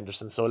Nicky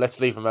Henderson, so let's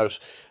leave him out.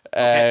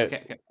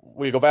 Okay.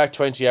 We'll go back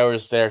 20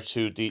 hours there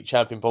to the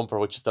Champion Bumper,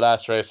 which is the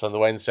last race on the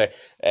Wednesday.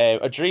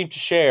 A Dream to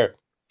Share,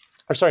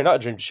 or sorry, not A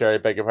Dream to Share, I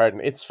beg your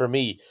pardon. It's For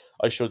Me,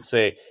 I should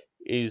say,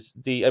 is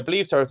I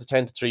believe they're the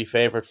 10-3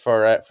 favourite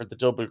for the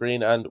Double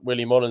Green, and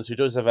Willie Mullins, who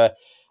does have a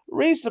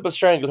reasonable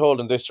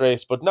stranglehold in this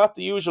race, but not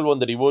the usual one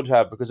that he would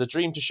have, because A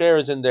Dream to Share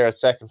is in there as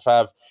second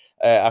fav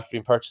after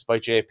being purchased by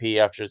JP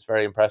after his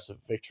very impressive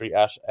victory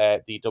at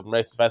the Dublin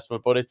Racing Festival.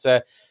 But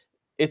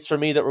it's For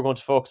Me that we're going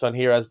to focus on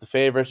here as the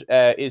favourite.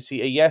 Is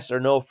he a yes or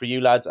no for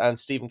you lads? And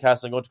Stephen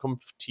Castle, I'm going to come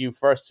to you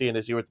first, seeing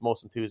as you were the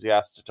most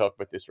enthusiastic to talk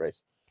about this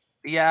race.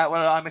 Yeah,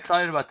 well, I'm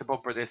excited about the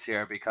bumper this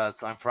year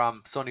because I'm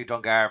from sunny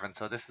Dungarvan,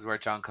 so this is where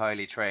John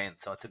Kiley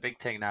trains. So it's a big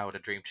thing now with A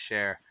Dream to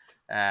Share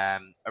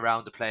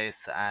around the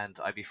place, and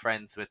I'd be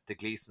friends with the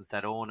Gleasons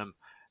that own him.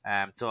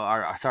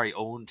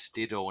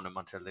 Did own him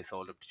until they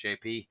sold him to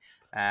JP.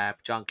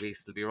 John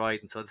Gleason will be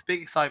riding, so there's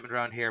big excitement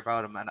around here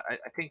about him, and I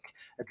think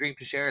A Dream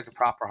to Share is a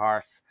proper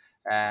horse.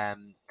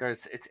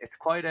 It's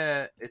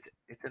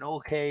an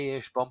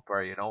okay-ish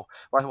bumper,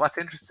 What's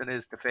interesting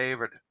is the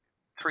favourite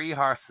 3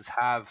 horses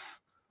have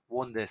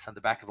won this on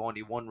the back of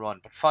only one run,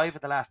 but 5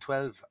 of the last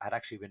 12 had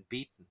actually been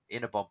beaten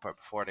in a bumper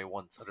before they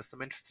won. So there's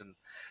some interesting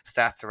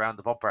stats around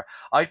the bumper.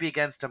 I'd be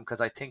against him because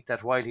I think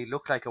that while he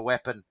looked like a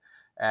weapon,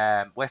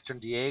 Western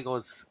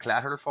Diego's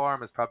collateral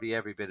form is probably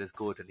every bit as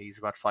good, and he's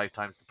about 5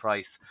 times the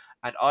price.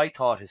 And I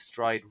thought his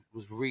stride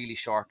was really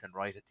shortening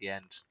right at the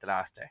end the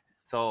last day.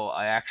 So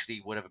I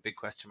actually would have a big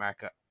question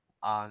mark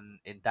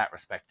in that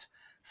respect.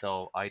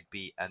 So I'd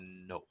be a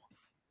no.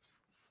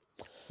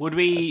 Would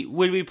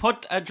we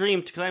put A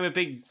Dream to... Because I'm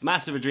a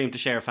massive A Dream to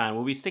Share fan.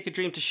 Would we stick A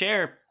Dream to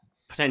Share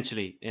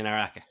potentially in our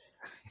ACCA?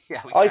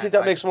 Yeah, I think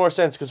that makes more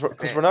sense because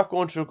we're not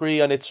going to agree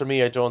on It's For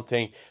Me, I don't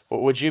think.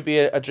 But would you be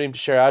a Dream to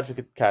Share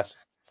advocate, Cass?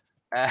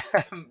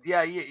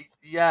 Yeah.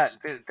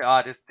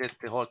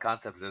 The whole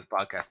concept of this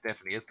podcast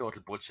definitely is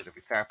total bullshit if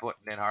we start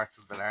putting in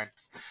horses that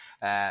aren't.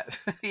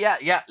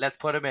 Yeah, let's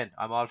put him in.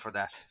 I'm all for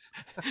that.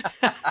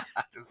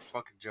 This is a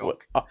fucking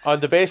joke. On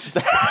the basis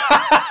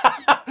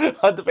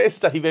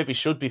that he maybe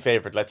should be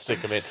favoured, let's stick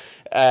him in.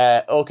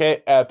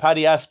 Okay,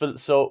 Paddy Aspel,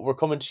 so we're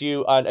coming to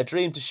you on A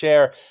Dream to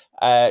Share.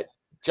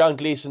 John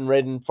Gleason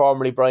ridden,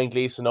 formerly Brian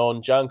Gleason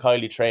owned, John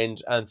Kiley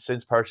trained, and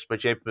since purchased by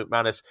JP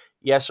McManus.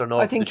 Yes or no?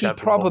 I think he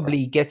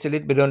probably gets a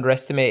little bit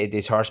underestimated,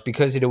 this horse,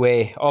 because of the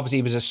way, obviously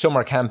it was a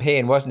summer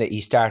campaign, wasn't it, he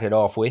started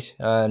off with,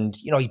 and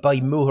he's by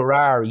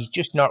Muharrar, he's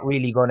just not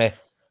really going to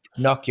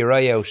knock your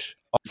eye out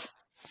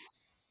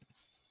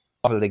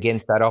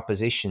against that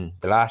opposition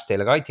the last day.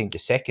 Like, I think the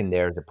second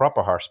there is a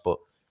proper horse, but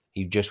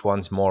he just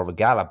wants more of a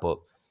gallop. But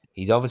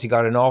he's obviously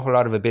got an awful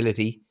lot of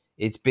ability.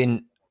 It's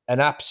been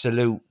an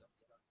absolute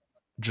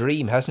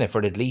dream, hasn't it,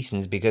 for the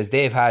Gleasons, because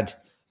they've had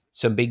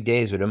some big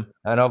days with him,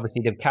 and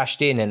obviously they've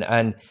cashed in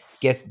and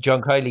get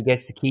John Kiley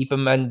gets to keep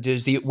him. And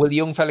will the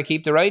young fella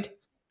keep the ride?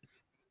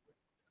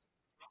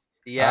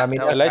 Yeah, I mean,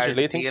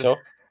 allegedly, I think so.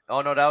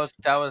 Oh no, that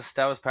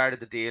was part of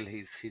the deal.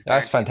 He's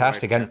that's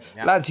fantastic. And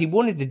lads, he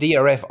wanted the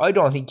DRF. I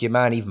don't think your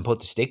man even put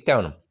the stick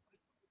down him.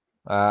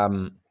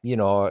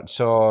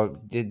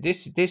 So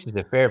this is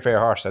a fair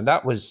horse, and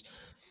that was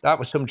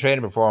some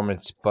training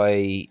performance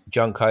by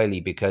John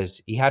Kiley,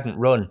 because he hadn't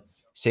run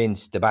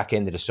since the back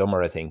end of the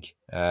summer, I think.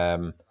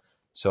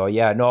 So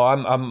yeah, no,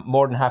 I'm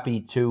more than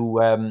happy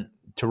to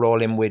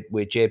roll in with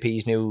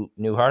JP's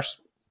new horse.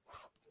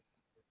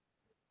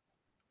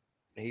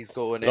 He's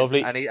going Lovely.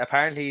 in, and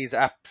apparently he's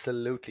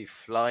absolutely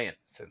flying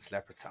since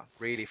Leopardstown,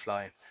 really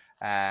flying.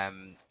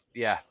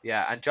 Yeah,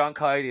 and John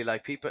Kiley,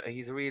 like people,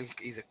 he's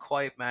a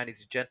quiet man,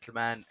 he's a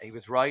gentleman. He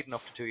was riding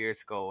up to 2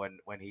 years ago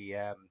when he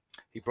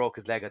broke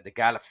his leg on the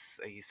gallops.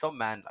 He's some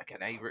man, like,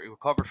 and he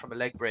recovered from a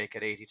leg break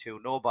at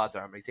 82, no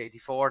bother him. He's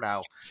 84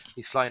 now.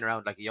 He's flying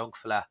around like a young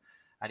fella,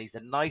 and he's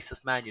the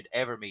nicest man you'd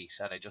ever meet.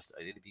 And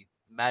it'd be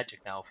magic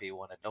now if he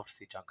won. I'd love to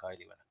see John Kiley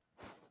win it.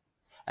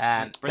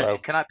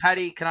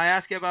 Paddy, can I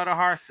ask you about a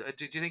horse?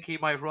 Did you think he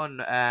might run?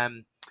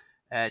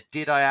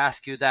 Did I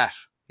ask you that?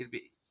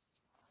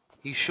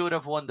 He should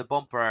have won the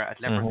bumper at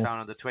Leopardstown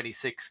on the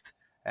 26th.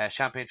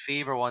 Champagne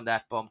Fever won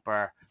that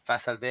bumper.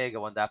 Facile Vega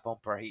won that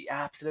bumper. He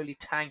absolutely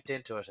tanked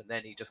into it, and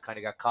then he just kind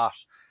of got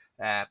caught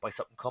by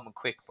something coming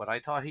quick. But I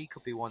thought he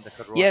could be one that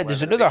could run. Yeah,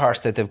 there's another horse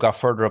that they've got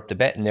further up the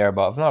betting there,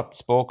 but I've not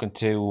spoken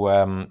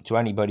to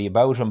anybody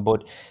about him.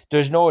 But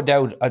there's no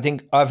doubt. I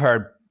think I've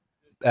heard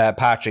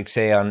Patrick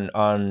say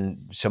on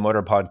some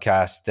other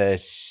podcast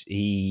that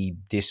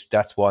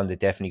that's one that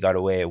definitely got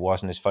away. It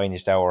wasn't his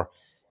finest hour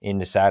in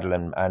the saddle,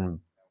 and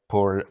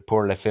poor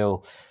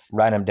LaFille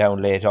ran him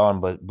down late on,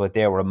 but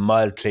they were a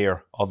mile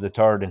clear of the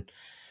third. And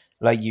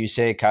like you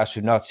say, Cass,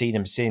 we've not seen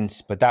him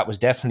since, but that was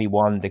definitely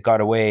one that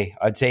got away.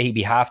 I'd say he'd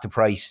be half the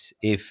price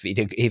if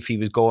he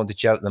was going to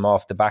Cheltenham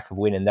off the back of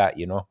winning that,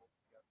 you know.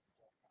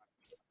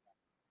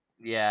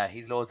 Yeah,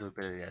 he's loads of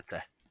ability, I'd say.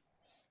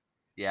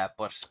 Yeah,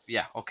 but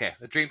yeah, okay.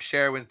 The Dream to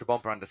Share wins the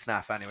bumper on the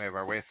snaff anyway.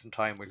 We're wasting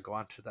time. We'll go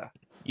on to that.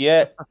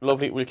 Yeah,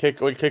 lovely. We'll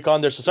kick on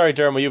there. So sorry,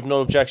 Jeremy, you've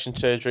no objection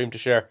to Dream to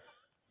Share?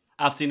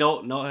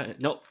 Absolutely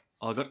no.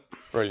 All good.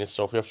 Brilliant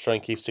stuff. We have to try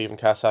and keep Stephen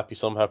Cass happy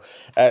somehow.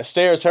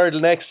 Stayers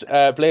Hurdle next.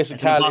 Blazing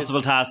Cal. It's an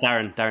impossible task,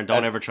 Darren.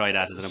 Don't ever try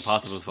that. It's an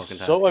impossible fucking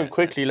task. So I'm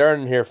quickly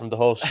learning here from the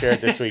host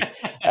shared this week.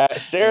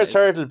 Stayers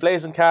Hurdle,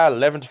 Blazing Cal,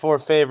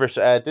 11-4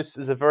 favourite. This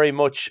is a very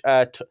much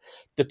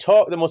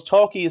the most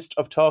talkiest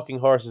of talking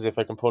horses, if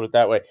I can put it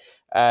that way.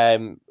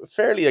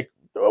 Fairly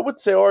I would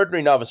say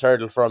ordinary novice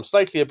hurdle for him,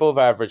 slightly above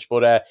average,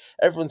 but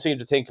everyone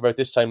seemed to think about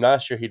this time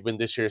last year he'd win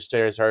this year's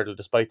Stayers Hurdle,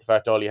 despite the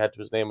fact all he had to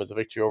his name was a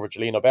victory over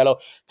Gelino Bello.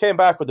 Came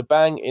back with a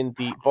bang in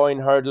the Boyne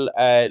Hurdle,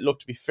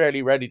 looked to be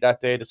fairly ready that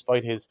day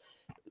despite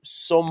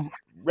some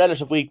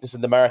relative weakness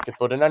in the market,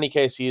 but in any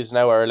case he is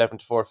now our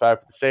 11-4 for the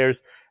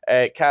Stayers.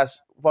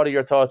 Cass, what are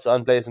your thoughts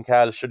on Blazing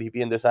Cal? Should he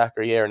be in this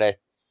Acre, yeah or nay?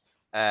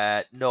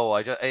 No,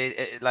 I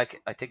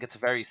think it's a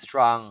very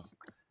strong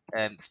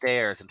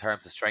Stayers in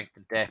terms of strength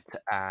and depth,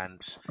 and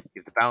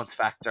you have the bounce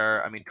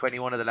factor. I mean,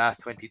 21 of the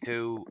last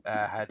 22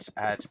 had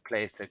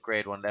placed at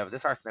grade 1 level.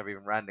 This horse never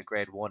even ran the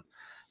grade 1.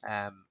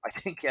 I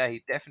think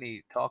he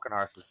definitely talking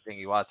horse is the thing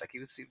he was. Like he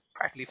was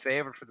practically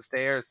favoured for the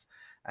Stayers,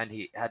 and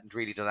he hadn't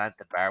really done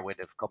anything bar with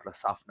a couple of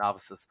soft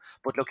novices.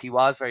 But look, he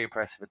was very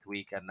impressive at the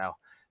weekend now.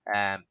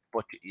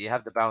 But you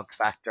have the bounce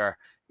factor.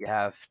 You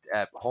have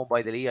Home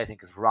by the Lee, I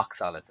think, is rock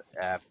solid.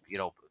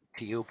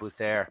 Tioub was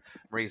there.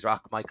 Marie's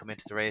Rock might come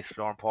into the race.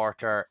 Florin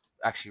Porter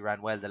actually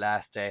ran well the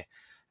last day.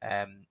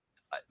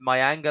 My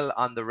angle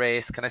on the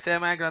race, can I say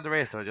my angle on the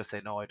race, or I just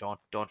say no, I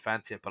don't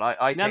fancy it? But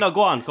I no,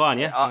 go on,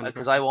 yeah.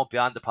 Because I won't be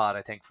on the pod,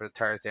 I think, for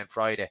Thursday and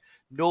Friday.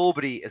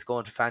 Nobody is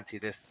going to fancy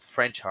this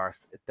French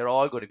horse. They're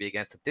all going to be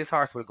against it. This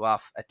horse will go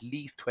off at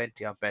least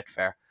 20 on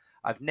Betfair.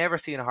 I've never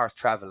seen a horse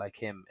travel like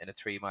him in a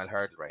 3-mile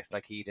hurdle race,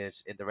 like he did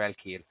in the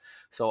Relkiel.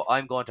 So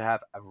I'm going to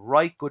have a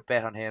right good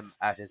bet on him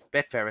at his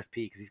Betfair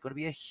SP, because he's going to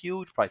be a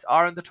huge price.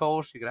 Or on the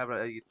tote, you can have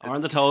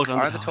on the tote,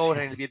 and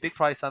it'll be a big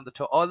price on the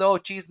tote. Although,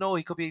 geez, no,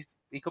 he could be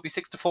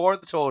 6-4 on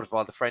the tote if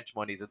all the French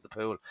money's in the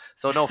pool.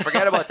 So no,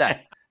 forget about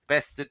that.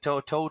 Best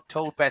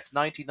tote bets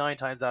 99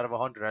 times out of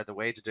 100 are the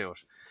way to do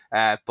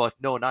it. But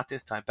no, not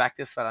this time. Back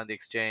this fella on the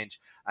exchange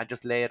and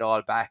just lay it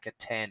all back at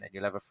 10, and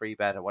you'll have a free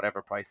bet at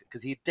whatever price.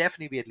 Because he'd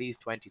definitely be at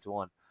least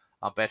 20-1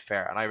 on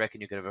Betfair, and I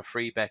reckon you could have a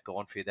free bet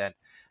going for you then.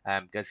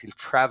 Because he'll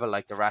travel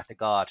like the Wrath of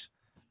God,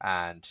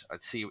 and I'll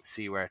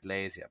see where it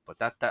lays you. But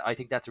that I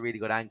think that's a really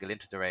good angle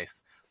into the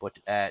race. But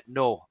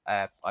no,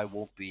 I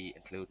won't be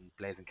including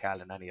Blazing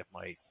Cal in any of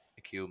my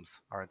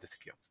accums or in this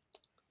accum.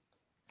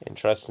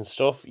 Interesting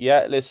stuff.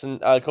 Yeah, listen,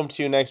 I'll come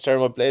to you next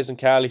term with Blazing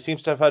Cal. He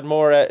seems to have had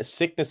more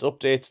sickness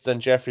updates than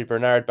Jeffrey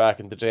Bernard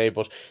back in the day,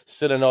 but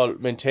still in all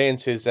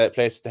maintains his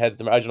place at the head of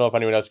the... I don't know if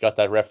anyone else got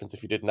that reference.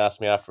 If you didn't ask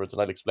me afterwards,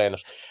 and I'll explain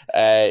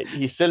it.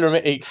 He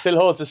still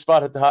holds his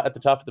spot at the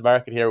top of the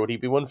market here. Would he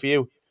be one for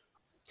you?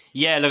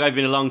 Yeah, look, I've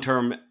been a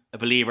long-term a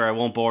believer. I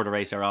won't bore the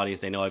race our audience.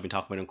 They know I've been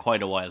talking about him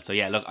quite a while. So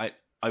yeah, look,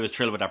 I was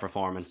thrilled with that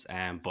performance,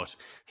 but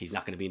he's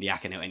not going to be in the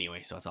Aka now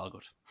anyway, so it's all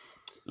good.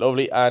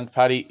 Lovely. And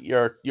Paddy,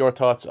 your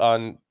thoughts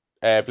on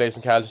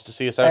Blazing Cal, just to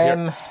see us out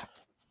here?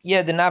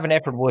 Yeah, the Navan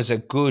effort was a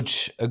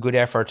good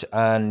effort,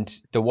 and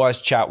there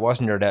was chat,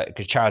 wasn't there, that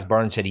because Charles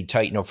Burns said he'd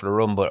tighten up for the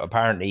run, but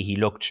apparently he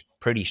looked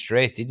pretty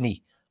straight, didn't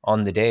he,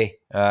 on the day?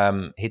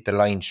 Hit the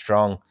line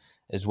strong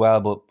as well.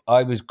 But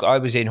I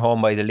was in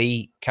home by the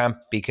Lee camp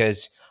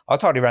because I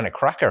thought he ran a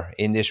cracker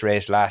in this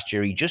race last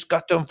year. He just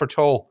got done for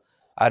toe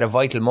at a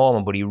vital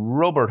moment, but he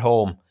rubbered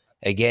home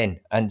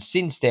again. And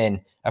since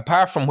then,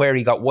 apart from where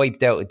he got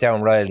wiped out at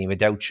Down Riley,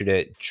 went out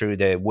through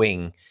the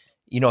wing,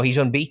 he's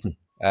unbeaten.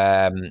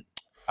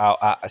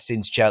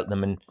 Since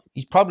Cheltenham, and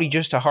he's probably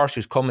just a horse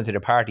who's coming to the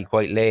party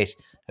quite late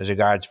as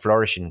regards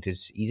flourishing,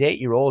 because he's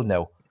 8-year-old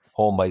now,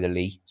 home by the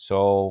Lee.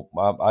 So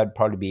I'd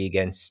probably be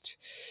against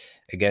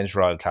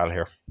Royal Cal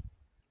here.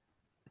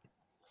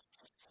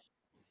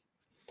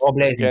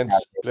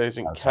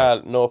 Blazing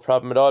Cal, no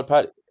problem at all,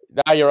 Pat.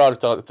 You're all.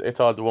 It's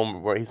all the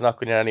one where he's not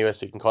going in anyway,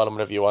 so you can call him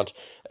whatever you want.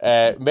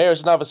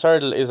 Mayor's Novice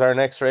Hurdle is our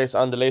next race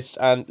on the list,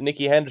 and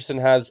Nicky Henderson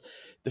has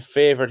the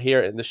favourite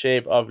here in the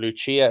shape of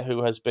Lucia,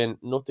 who has been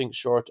nothing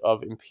short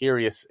of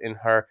imperious in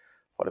her,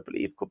 what I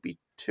believe could be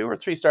 2 or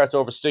 3 starts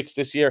over sticks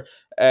this year.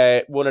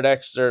 Won at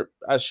Exeter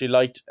as she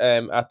liked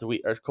at the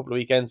week or a couple of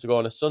weekends ago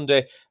on a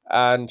Sunday,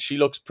 and she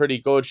looks pretty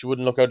good. She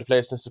wouldn't look out of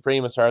place in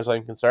Supreme as far as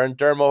I'm concerned.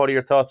 Dermo, what are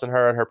your thoughts on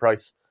her and her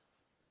price?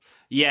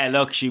 Yeah,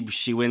 look,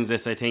 she wins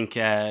this. I think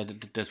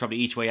there's probably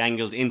each way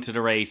angles into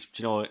the race.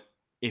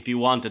 If you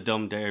wanted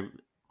them, they're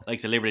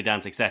like the Liberty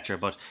Dance, etc.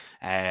 But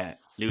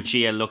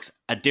Lucia looks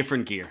a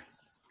different gear.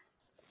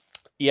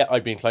 Yeah,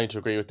 I'd be inclined to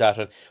agree with that.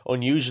 And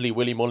unusually,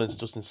 Willie Mullins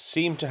doesn't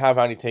seem to have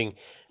anything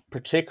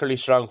particularly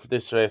strong for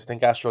this race. I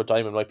think Astro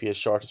Diamond might be his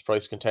shortest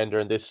price contender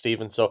in this,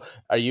 Stephen. So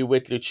are you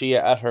with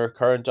Lucia at her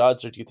current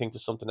odds, or do you think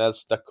there's something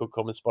else that could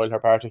come and spoil her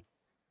party?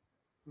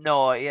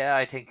 No, yeah,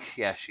 I think,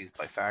 she's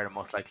by far the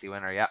most likely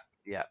winner. I'd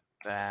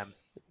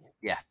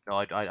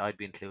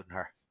be including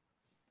her.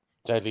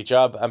 Deadly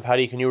job. And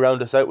Paddy, can you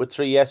round us out with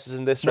 3 yeses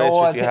in this race,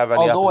 or do you have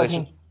any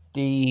opposition? I think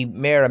the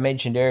mare I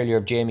mentioned earlier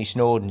of Jamie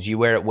Snowden's, You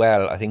Wear It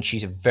Well, I think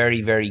she's a very,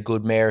 very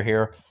good mare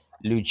here.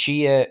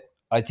 Lucia,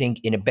 I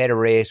think in a better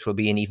race will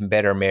be an even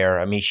better mare.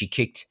 I mean, she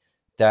kicked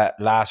that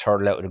last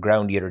hurdle out of the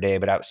ground the other day,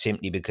 but that was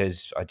simply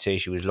because I'd say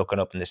she was looking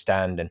up in the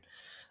stand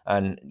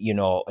and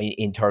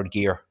in third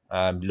gear.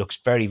 Looks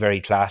very,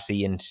 very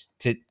classy. And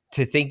to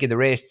think of the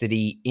race that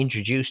he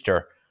introduced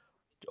her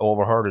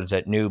over hurdles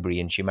at Newbury,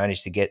 and she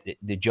managed to get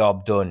the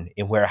job done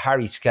in where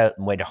Harry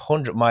Skelton went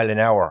 100 mile an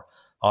hour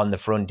on the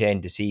front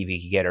end to see if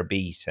he could get her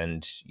beat,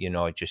 and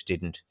it just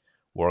didn't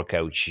work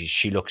out.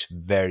 She looks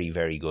very,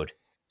 very good.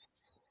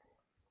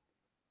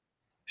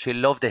 She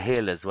loved the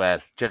hill as well.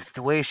 Just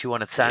the way she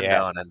won at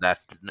Sandown and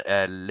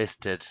that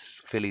listed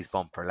Phillies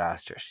bumper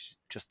last year. She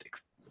just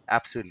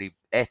absolutely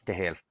ate the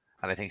hill,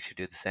 and I think she'd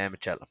do the same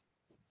at Cheltenham.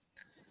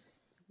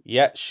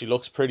 Yeah, she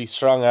looks pretty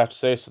strong, I have to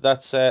say. So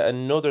that's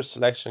another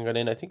selection going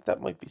in. I think that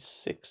might be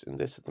 6 in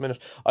this at the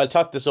minute. I'll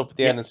tot this up at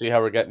the end and see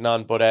how we're getting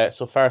on. But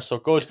so far, so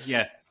good.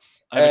 Yeah,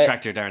 I have a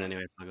tractor, Darren,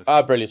 anyway.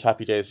 Brilliant.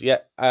 Happy days. Yeah.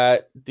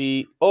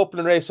 The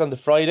opening race on the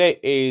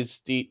Friday is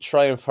the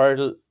Triumph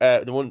Hurdle.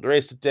 The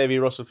race that Davy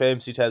Russell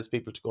famously tells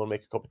people to go and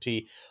make a cup of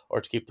tea or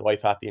to keep the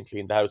wife happy and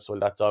clean the house while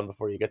that's on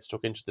before you get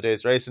stuck into the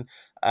day's racing.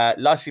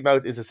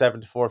 Lossiemouth is a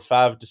 7-4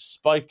 fav,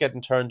 despite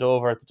getting turned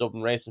over at the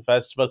Dublin Racing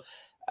Festival.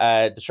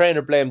 The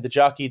trainer blamed the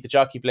jockey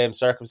blamed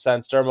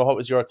circumstance. Dermo, what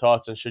was your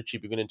thoughts, and should she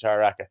be going into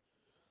Araka?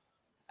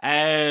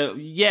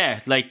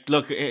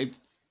 Look, it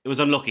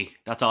was unlucky.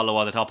 That's all it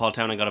was. I thought Paul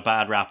Townend got a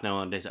bad rap now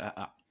on this.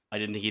 I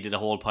didn't think he did a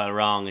whole pile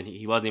wrong, and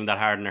he wasn't even that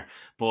hard on her.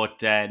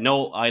 But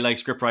no, I like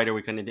Scriptwriter.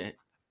 We kind of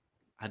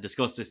had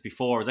discussed this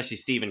before. It was actually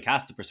Stephen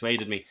Cass that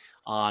persuaded me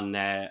on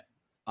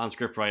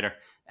Scriptwriter.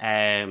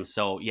 I'm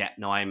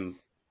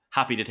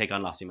happy to take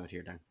on Lossiemouth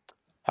here, Dan.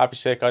 Happy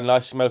to take on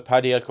Lossiemouth.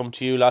 Paddy, I'll come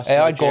to you.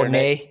 I'd go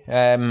nay.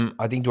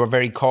 I think they were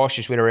very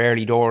cautious with her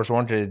early doors,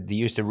 weren't they? They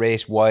used to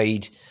race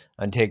wide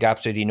and take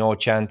absolutely no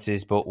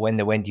chances, but when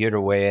they went the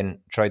other way and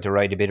tried to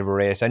ride a bit of a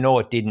race, I know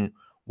it didn't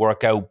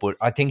work out, but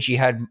I think she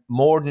had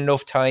more than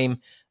enough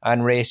time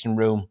and racing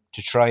room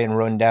to try and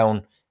run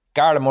down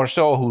Garda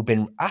Morceau, who'd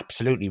been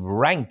absolutely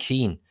rank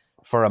keen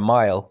for a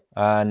mile.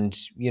 And,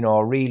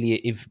 really,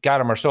 if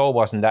Garda Morceau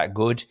wasn't that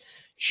good,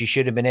 she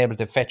should have been able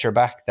to fetch her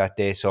back that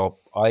day. So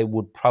I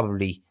would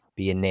probably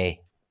be a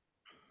nay.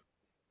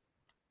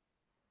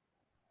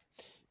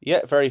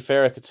 Yeah, very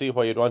fair. I could see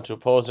why you'd want to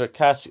oppose her.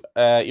 Cass,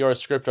 you're a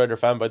Scriptwriter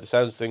fan by the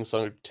sounds of things,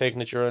 so I'm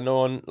taking it you're a no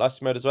on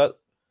Lossiemouth as well.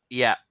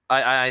 Yeah,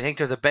 I think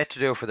there's a bet to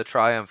do for the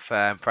Triumph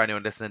for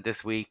anyone listening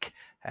this week.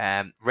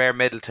 Rare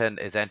Middleton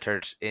is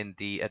entered in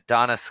the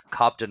Adonis.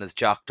 Cobden is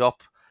jocked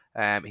up.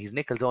 He's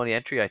Nichol's only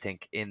entry, I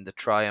think, in the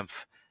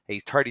Triumph.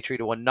 He's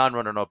 33-1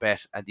 non-runner, no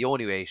bet, and the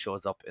only way he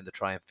shows up in the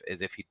Triumph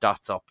is if he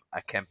dots up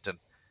at Kempton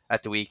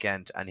at the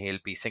weekend, and he'll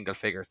be single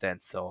figures then.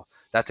 So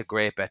that's a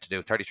great bet to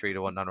do.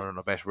 33-1 non-runner,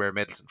 no bet. Rare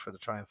Middleton for the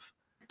Triumph.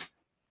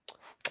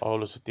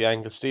 Always with the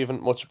angle,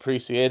 Stephen. Much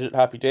appreciated.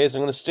 Happy days.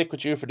 I'm going to stick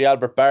with you for the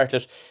Albert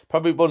Bartlett.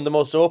 Probably one of the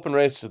most open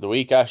races of the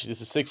week, actually.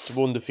 This is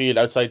 6-1 the field,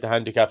 outside the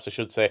handicaps, I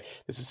should say.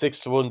 This is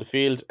 6-1 the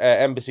field.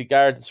 Embassy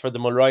Gardens for the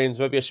Mulryans.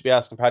 Maybe I should be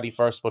asking Paddy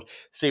first, but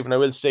Stephen, I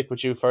will stick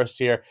with you first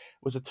here.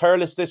 Was it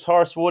Thurles this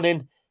horse won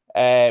in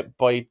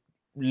by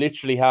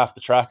literally half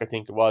the track, I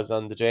think it was,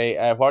 on the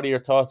day? What are your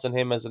thoughts on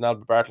him as an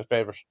Albert Bartlett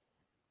favourite?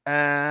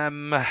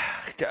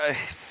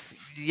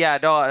 Yeah,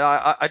 no,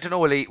 I don't know.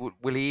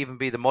 Will he even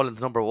be the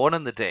Mullins number one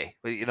on the day?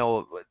 You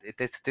know,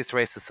 this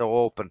race is so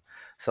open,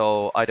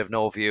 so I'd have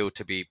no view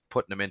to be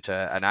putting him into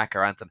an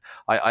Acker Anthem.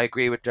 I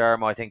agree with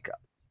Dermo. I think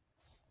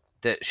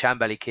the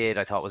Shambally Kid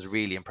I thought was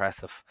really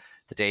impressive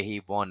the day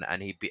he won,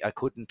 and I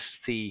couldn't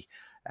see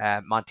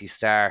Monty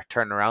Starr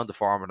turning around the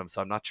form with him,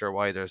 so I'm not sure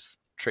why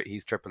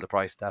he's triple the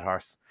price of that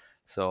horse.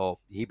 So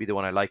he'd be the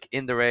one I like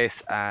in the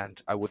race, and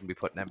I wouldn't be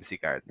putting Embassy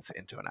Gardens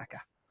into an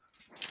Acker.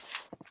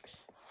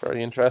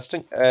 Very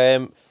interesting.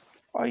 While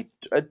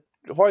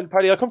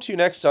Paddy, I'll come to you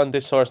next on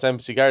this horse,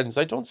 Embassy Gardens.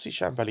 I don't see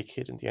Shambally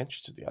Kid in the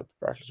entrance to the Albert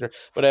Bartlett here.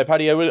 But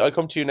Paddy, I'll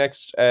come to you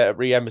next.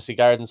 Embassy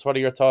Gardens. What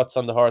are your thoughts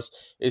on the horse?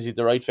 Is he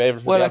the right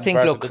favourite? Well, I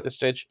think, look, at this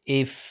stage,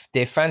 if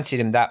they fancied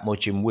him that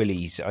much in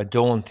Willie's, I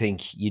don't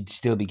think you'd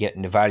still be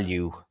getting the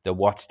value that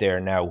what's there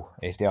now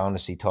if they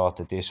honestly thought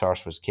that this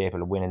horse was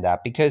capable of winning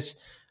that.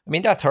 Because I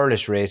mean, that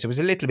Thurles race, it was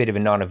a little bit of a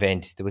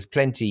non-event. There was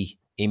plenty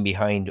in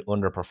behind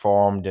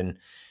underperformed, and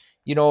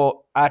you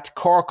know, at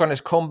Cork on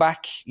his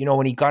comeback, you know,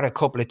 when he got a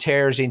couple of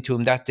tears into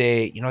him that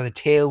day, you know, the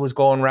tail was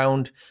going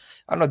round.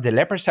 I don't know, the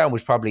Leopardstown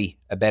was probably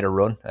a better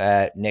run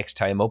next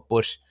time up,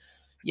 but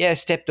yeah,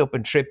 stepped up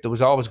and tripped. There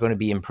was always going to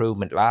be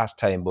improvement last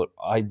time, but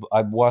I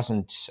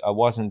wasn't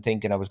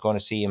thinking I was going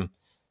to see him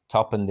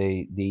topping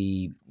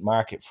the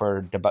market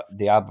for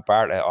the Albert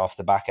Bartlett off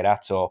the back of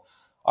that. So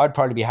I'd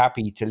probably be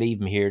happy to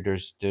leave him here.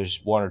 There's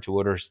one or two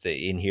others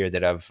in here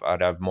that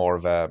I'd have more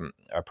of a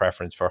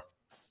preference for.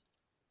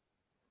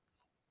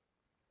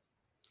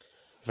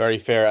 Very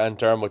fair. And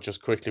Dermot,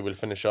 just quickly, we'll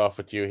finish off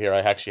with you here. I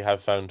actually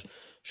have found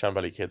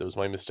Shambally Kid. That was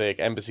my mistake.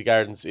 Embassy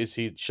Gardens, is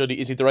he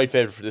the right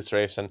favourite for this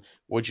race? And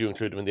would you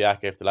include him in the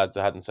ACA if the lads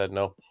hadn't said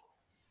no?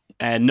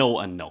 No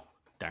and no.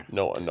 Darn.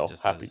 No and no.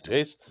 Happy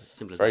days.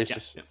 Very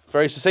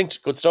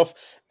succinct. Good stuff.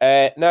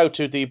 Now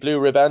to the blue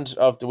ribband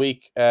of the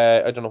week.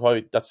 I don't know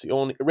why that's the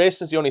only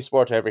racing's the only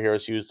sport I ever hear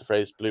us use the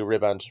phrase blue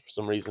ribband for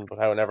some reason, but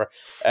however,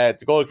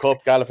 the Gold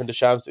Cup Galloping des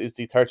Champs is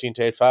the 13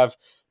 to 8 fav.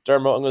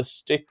 Dermot, I'm going to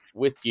stick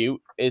with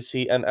you. Is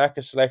he an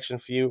ACA selection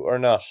for you or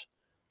not?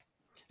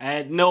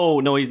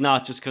 No, he's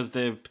not. Just because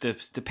the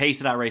pace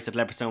of that race at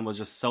Leopardstown was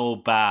just so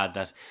bad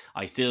that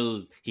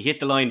he hit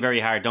the line very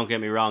hard. Don't get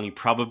me wrong, he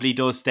probably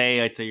does stay.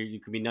 I'd say you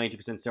could be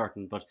 90%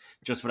 certain, but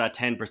just for that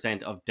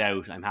 10% of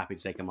doubt, I'm happy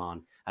to take him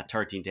on at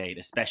 13 to 8,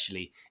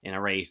 especially in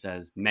a race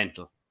as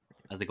mental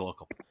as the Gold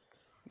Cup.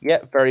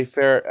 Yeah, very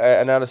fair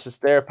analysis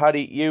there.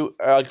 Paddy,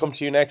 I'll come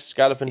to you next.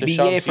 Galloping des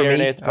Champs here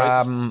in 8th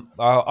prices.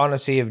 I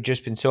honestly have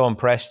just been so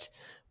impressed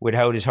with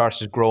how this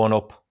horse is growing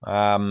up.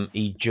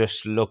 He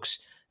just looks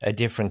a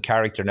different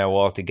character now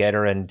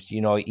altogether, and you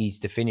know, he's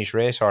the finished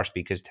racehorse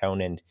because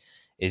Townend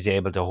is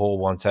able to hold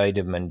one side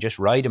of him and just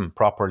ride him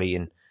properly.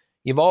 And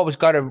you've always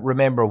got to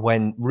remember,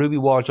 when Ruby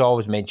Walsh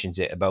always mentions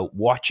it, about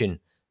watching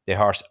the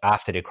horse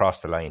after they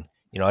cross the line.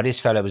 You know, this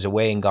fella was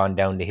away and gone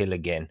down the hill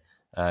again,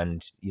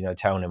 and you know,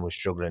 Townend was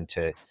struggling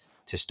to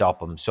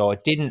stop him. So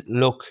it didn't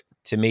look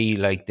to me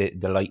like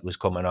the light was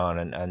coming on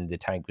and the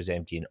tank was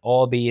emptying,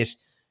 albeit,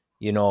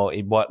 you know,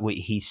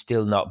 he's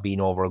still not been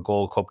over a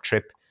Gold Cup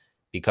trip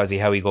because of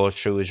how he goes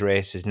through his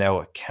races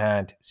now. I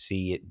can't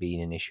see it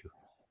being an issue.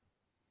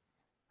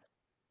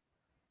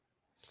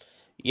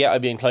 Yeah,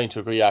 I'd be inclined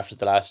to agree after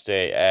the last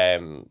day.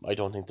 I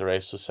don't think the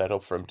race was set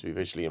up for him to be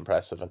visually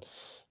impressive, and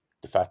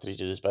the fact that he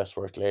did his best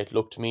work late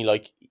looked to me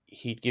like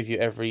he'd give you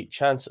every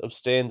chance of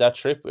staying that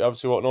trip. We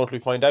obviously won't know until we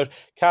find out.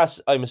 Cass,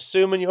 I'm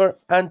assuming you're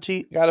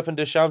anti-Galloping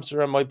des Champs,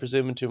 or am I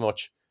presuming too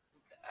much?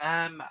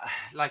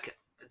 Like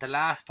the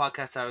last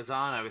podcast I was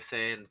on, I was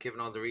saying, given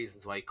all the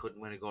reasons why he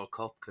couldn't win a Gold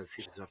Cup, because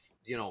he was a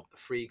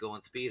free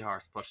going speed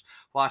horse. But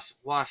what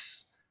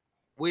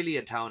Willie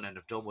and Townend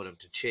have done with him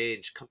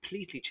to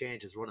completely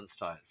change his running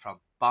style, from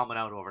bombing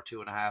out over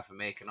 2.5 and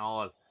making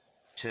all,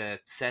 to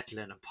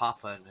settling and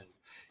popping, and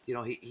you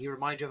know, he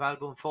reminds you of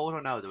Album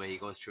Photo now, the way he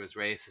goes through his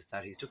races,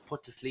 that he's just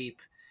put to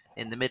sleep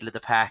in the middle of the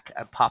pack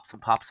and pops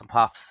and pops and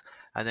pops,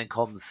 and then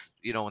comes,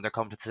 you know, when they're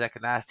coming to the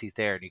second last, he's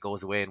there and he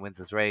goes away and wins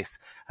his race.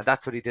 And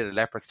that's what he did at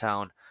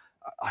Leopardstown.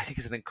 I think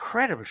it's an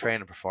incredible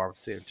training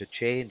performance to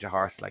change a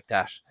horse like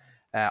that.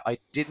 I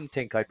didn't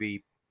think I'd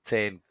be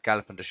saying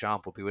Galloping des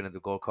Champs will be winning the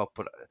Gold Cup,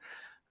 but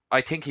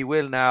I think he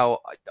will now.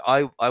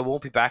 I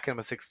won't be backing him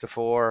at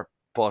 6-4,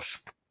 but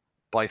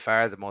by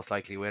far the most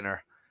likely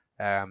winner.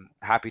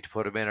 Happy to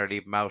put him in or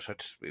leave him out.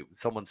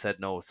 Someone said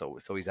no, so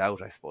he's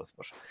out, I suppose.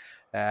 But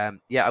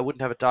I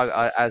wouldn't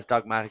have as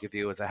dogmatic a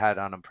view as I had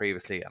on him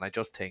previously, and I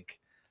just think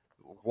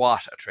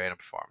what a training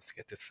performance to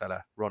get this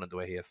fella running the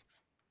way he is.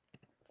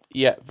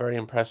 Yeah, very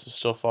impressive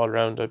stuff all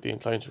around. I'd be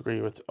inclined to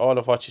agree with all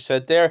of what you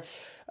said there.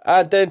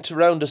 And then to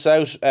round us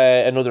out,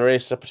 another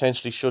race that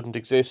potentially shouldn't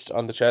exist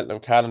on the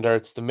Cheltenham calendar.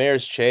 It's the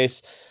Mayor's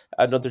Chase.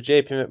 Another a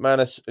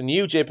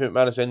new JP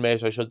McManus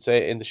inmate, I should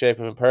say, in the shape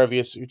of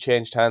Impervious, who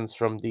changed hands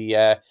from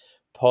the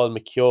Paul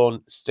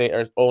McKeown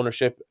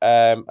ownership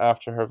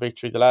after her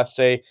victory the last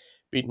day,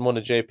 beating one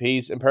of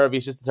JP's.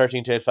 Impervious is the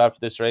 13th fab for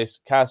this race.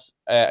 Cass,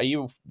 are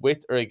you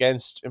with or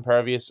against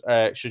Impervious?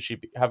 Should she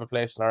have a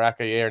place in our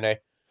ACA, yeah or nay?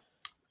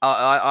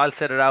 I'll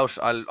set it out.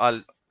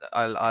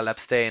 I'll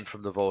abstain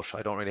from the vote.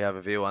 I don't really have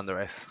a view on the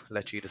race. I'll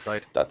let you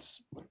decide.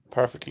 That's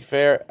perfectly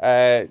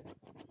fair.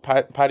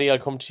 Paddy, I'll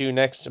come to you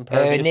next.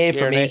 Impervious, nay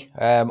for me.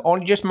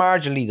 Only just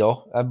marginally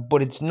though.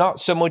 But it's not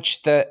so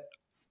much that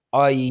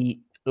I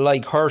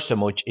like her so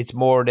much. It's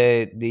more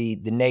the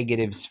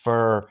negatives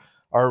that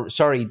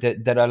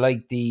I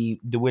like the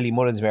Willie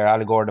Mullins mare,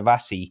 Allegor de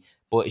Vassi.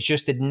 But it's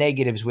just the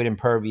negatives with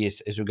Impervious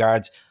as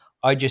regards.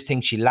 I just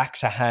think she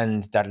lacks a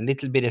hand, that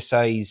little bit of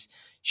size.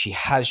 She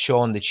has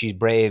shown that she's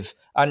brave,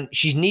 and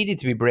she's needed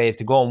to be brave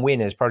to go and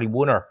win. Has probably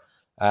won her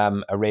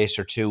a race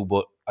or two,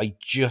 but I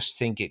just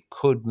think it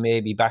could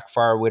maybe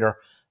backfire with her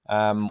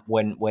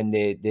when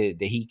the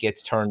heat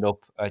gets turned up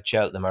at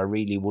Cheltenham. I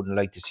really wouldn't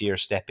like to see her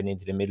stepping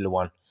into the middle of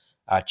one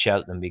at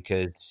Cheltenham,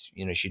 because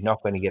she's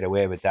not going to get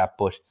away with that.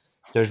 But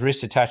there's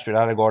risks attached with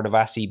Allegor de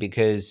Vassi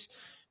because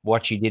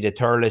what she did at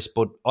Thurles.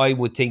 But I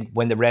would think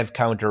when the rev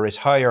counter is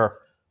higher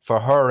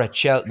for her at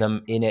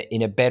Cheltenham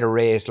in a better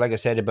race, like I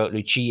said about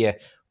Lucia,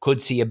 could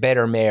see a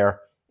better mare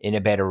in a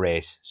better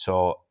race.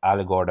 So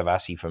Allegor de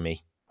Vassi for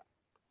me.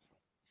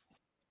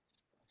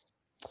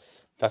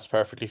 That's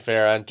perfectly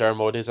fair. And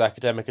Dermot is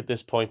academic at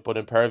this point, but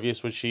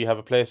Impervious, would she have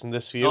a place in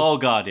this for you? Oh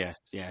God, yes.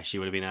 Yeah, she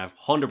would have been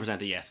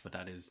 100% a yes, but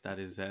that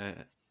is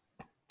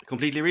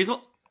completely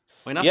reasonable.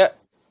 Why not? Yeah,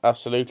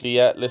 absolutely.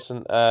 Yeah,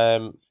 listen,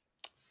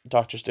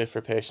 doctors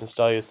differ, patients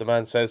die, as the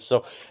man says.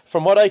 So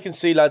from what I can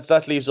see, lads,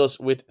 that leaves us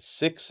with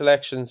 6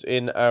 selections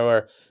in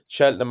our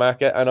Cheltenham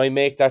ACA, and I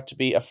make that to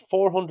be a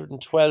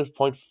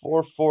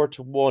 412.44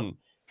 to 1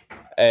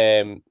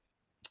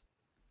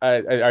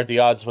 are the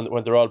odds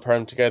when they're all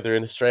permed together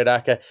in a straight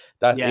ACA.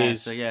 That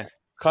is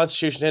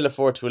Constitution Hill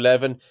 4 to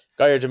 11,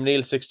 Geyer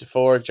Dumneil 6 to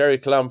 4, Jerry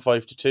Calam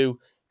 5 to 2,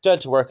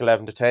 Delta Work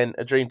 11 to 10,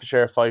 A Dream to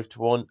Share 5 to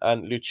 1,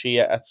 and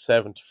Lucia at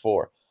 7 to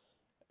 4.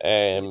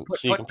 So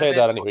you can play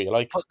that anywhere you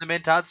like. Put them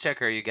into odds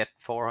checker, you get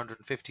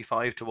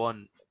 455 to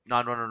 1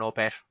 non-runner no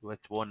bet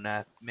with one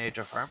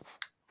major firm.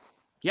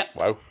 Yeah.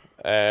 Wow.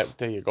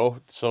 There you go.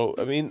 So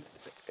I mean,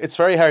 it's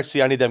very hard to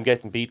see any of them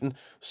getting beaten.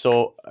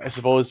 So I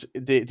suppose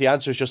the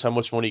answer is just how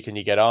much money can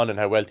you get on and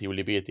how wealthy will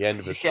you be at the end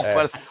of it. Yeah,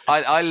 well,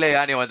 I'll lay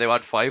anyone they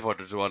want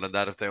 500 to 1 on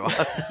that if they want.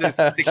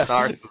 6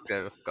 horses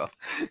go.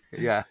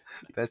 Yeah,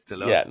 best of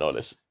luck. Yeah, no,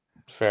 listen,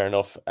 fair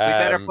enough. We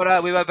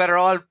better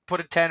all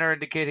put a tenner in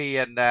the kitty,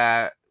 and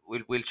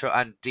we'll throw,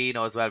 and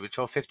Dino as well. We'll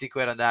throw 50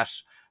 quid on that.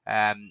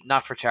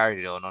 Not for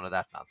charity though, none of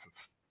that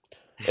nonsense.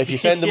 If you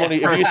send the money,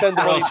 to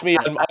me,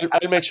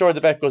 I'll make sure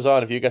the bet goes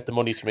on. If you get the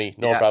money to me,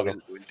 no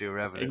problem. We'll do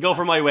revenue. Go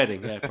for my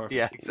wedding. Yeah, perfect.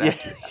 Yeah,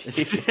 exactly.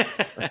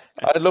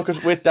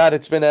 With that,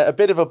 it's been a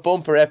bit of a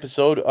bumper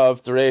episode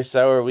of the Race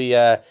Hour. We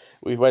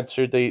went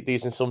through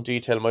these in some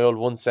detail. My old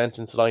one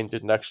sentence line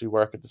didn't actually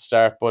work at the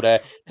start,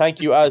 but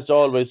thank you as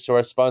always to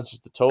our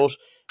sponsors, The Tote.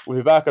 We'll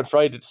be back on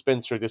Friday to spin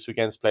through this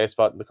weekend's play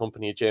spot in the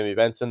company of Jamie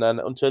Benson.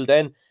 And until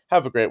then,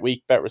 have a great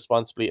week, bet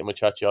responsibly, and we'll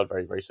chat to you all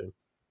very, very soon.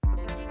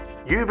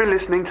 You've been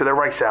listening to The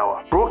Race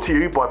Hour, brought to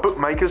you by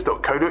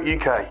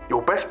bookmakers.co.uk,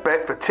 your best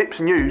bet for tips,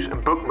 news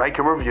and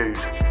bookmaker reviews.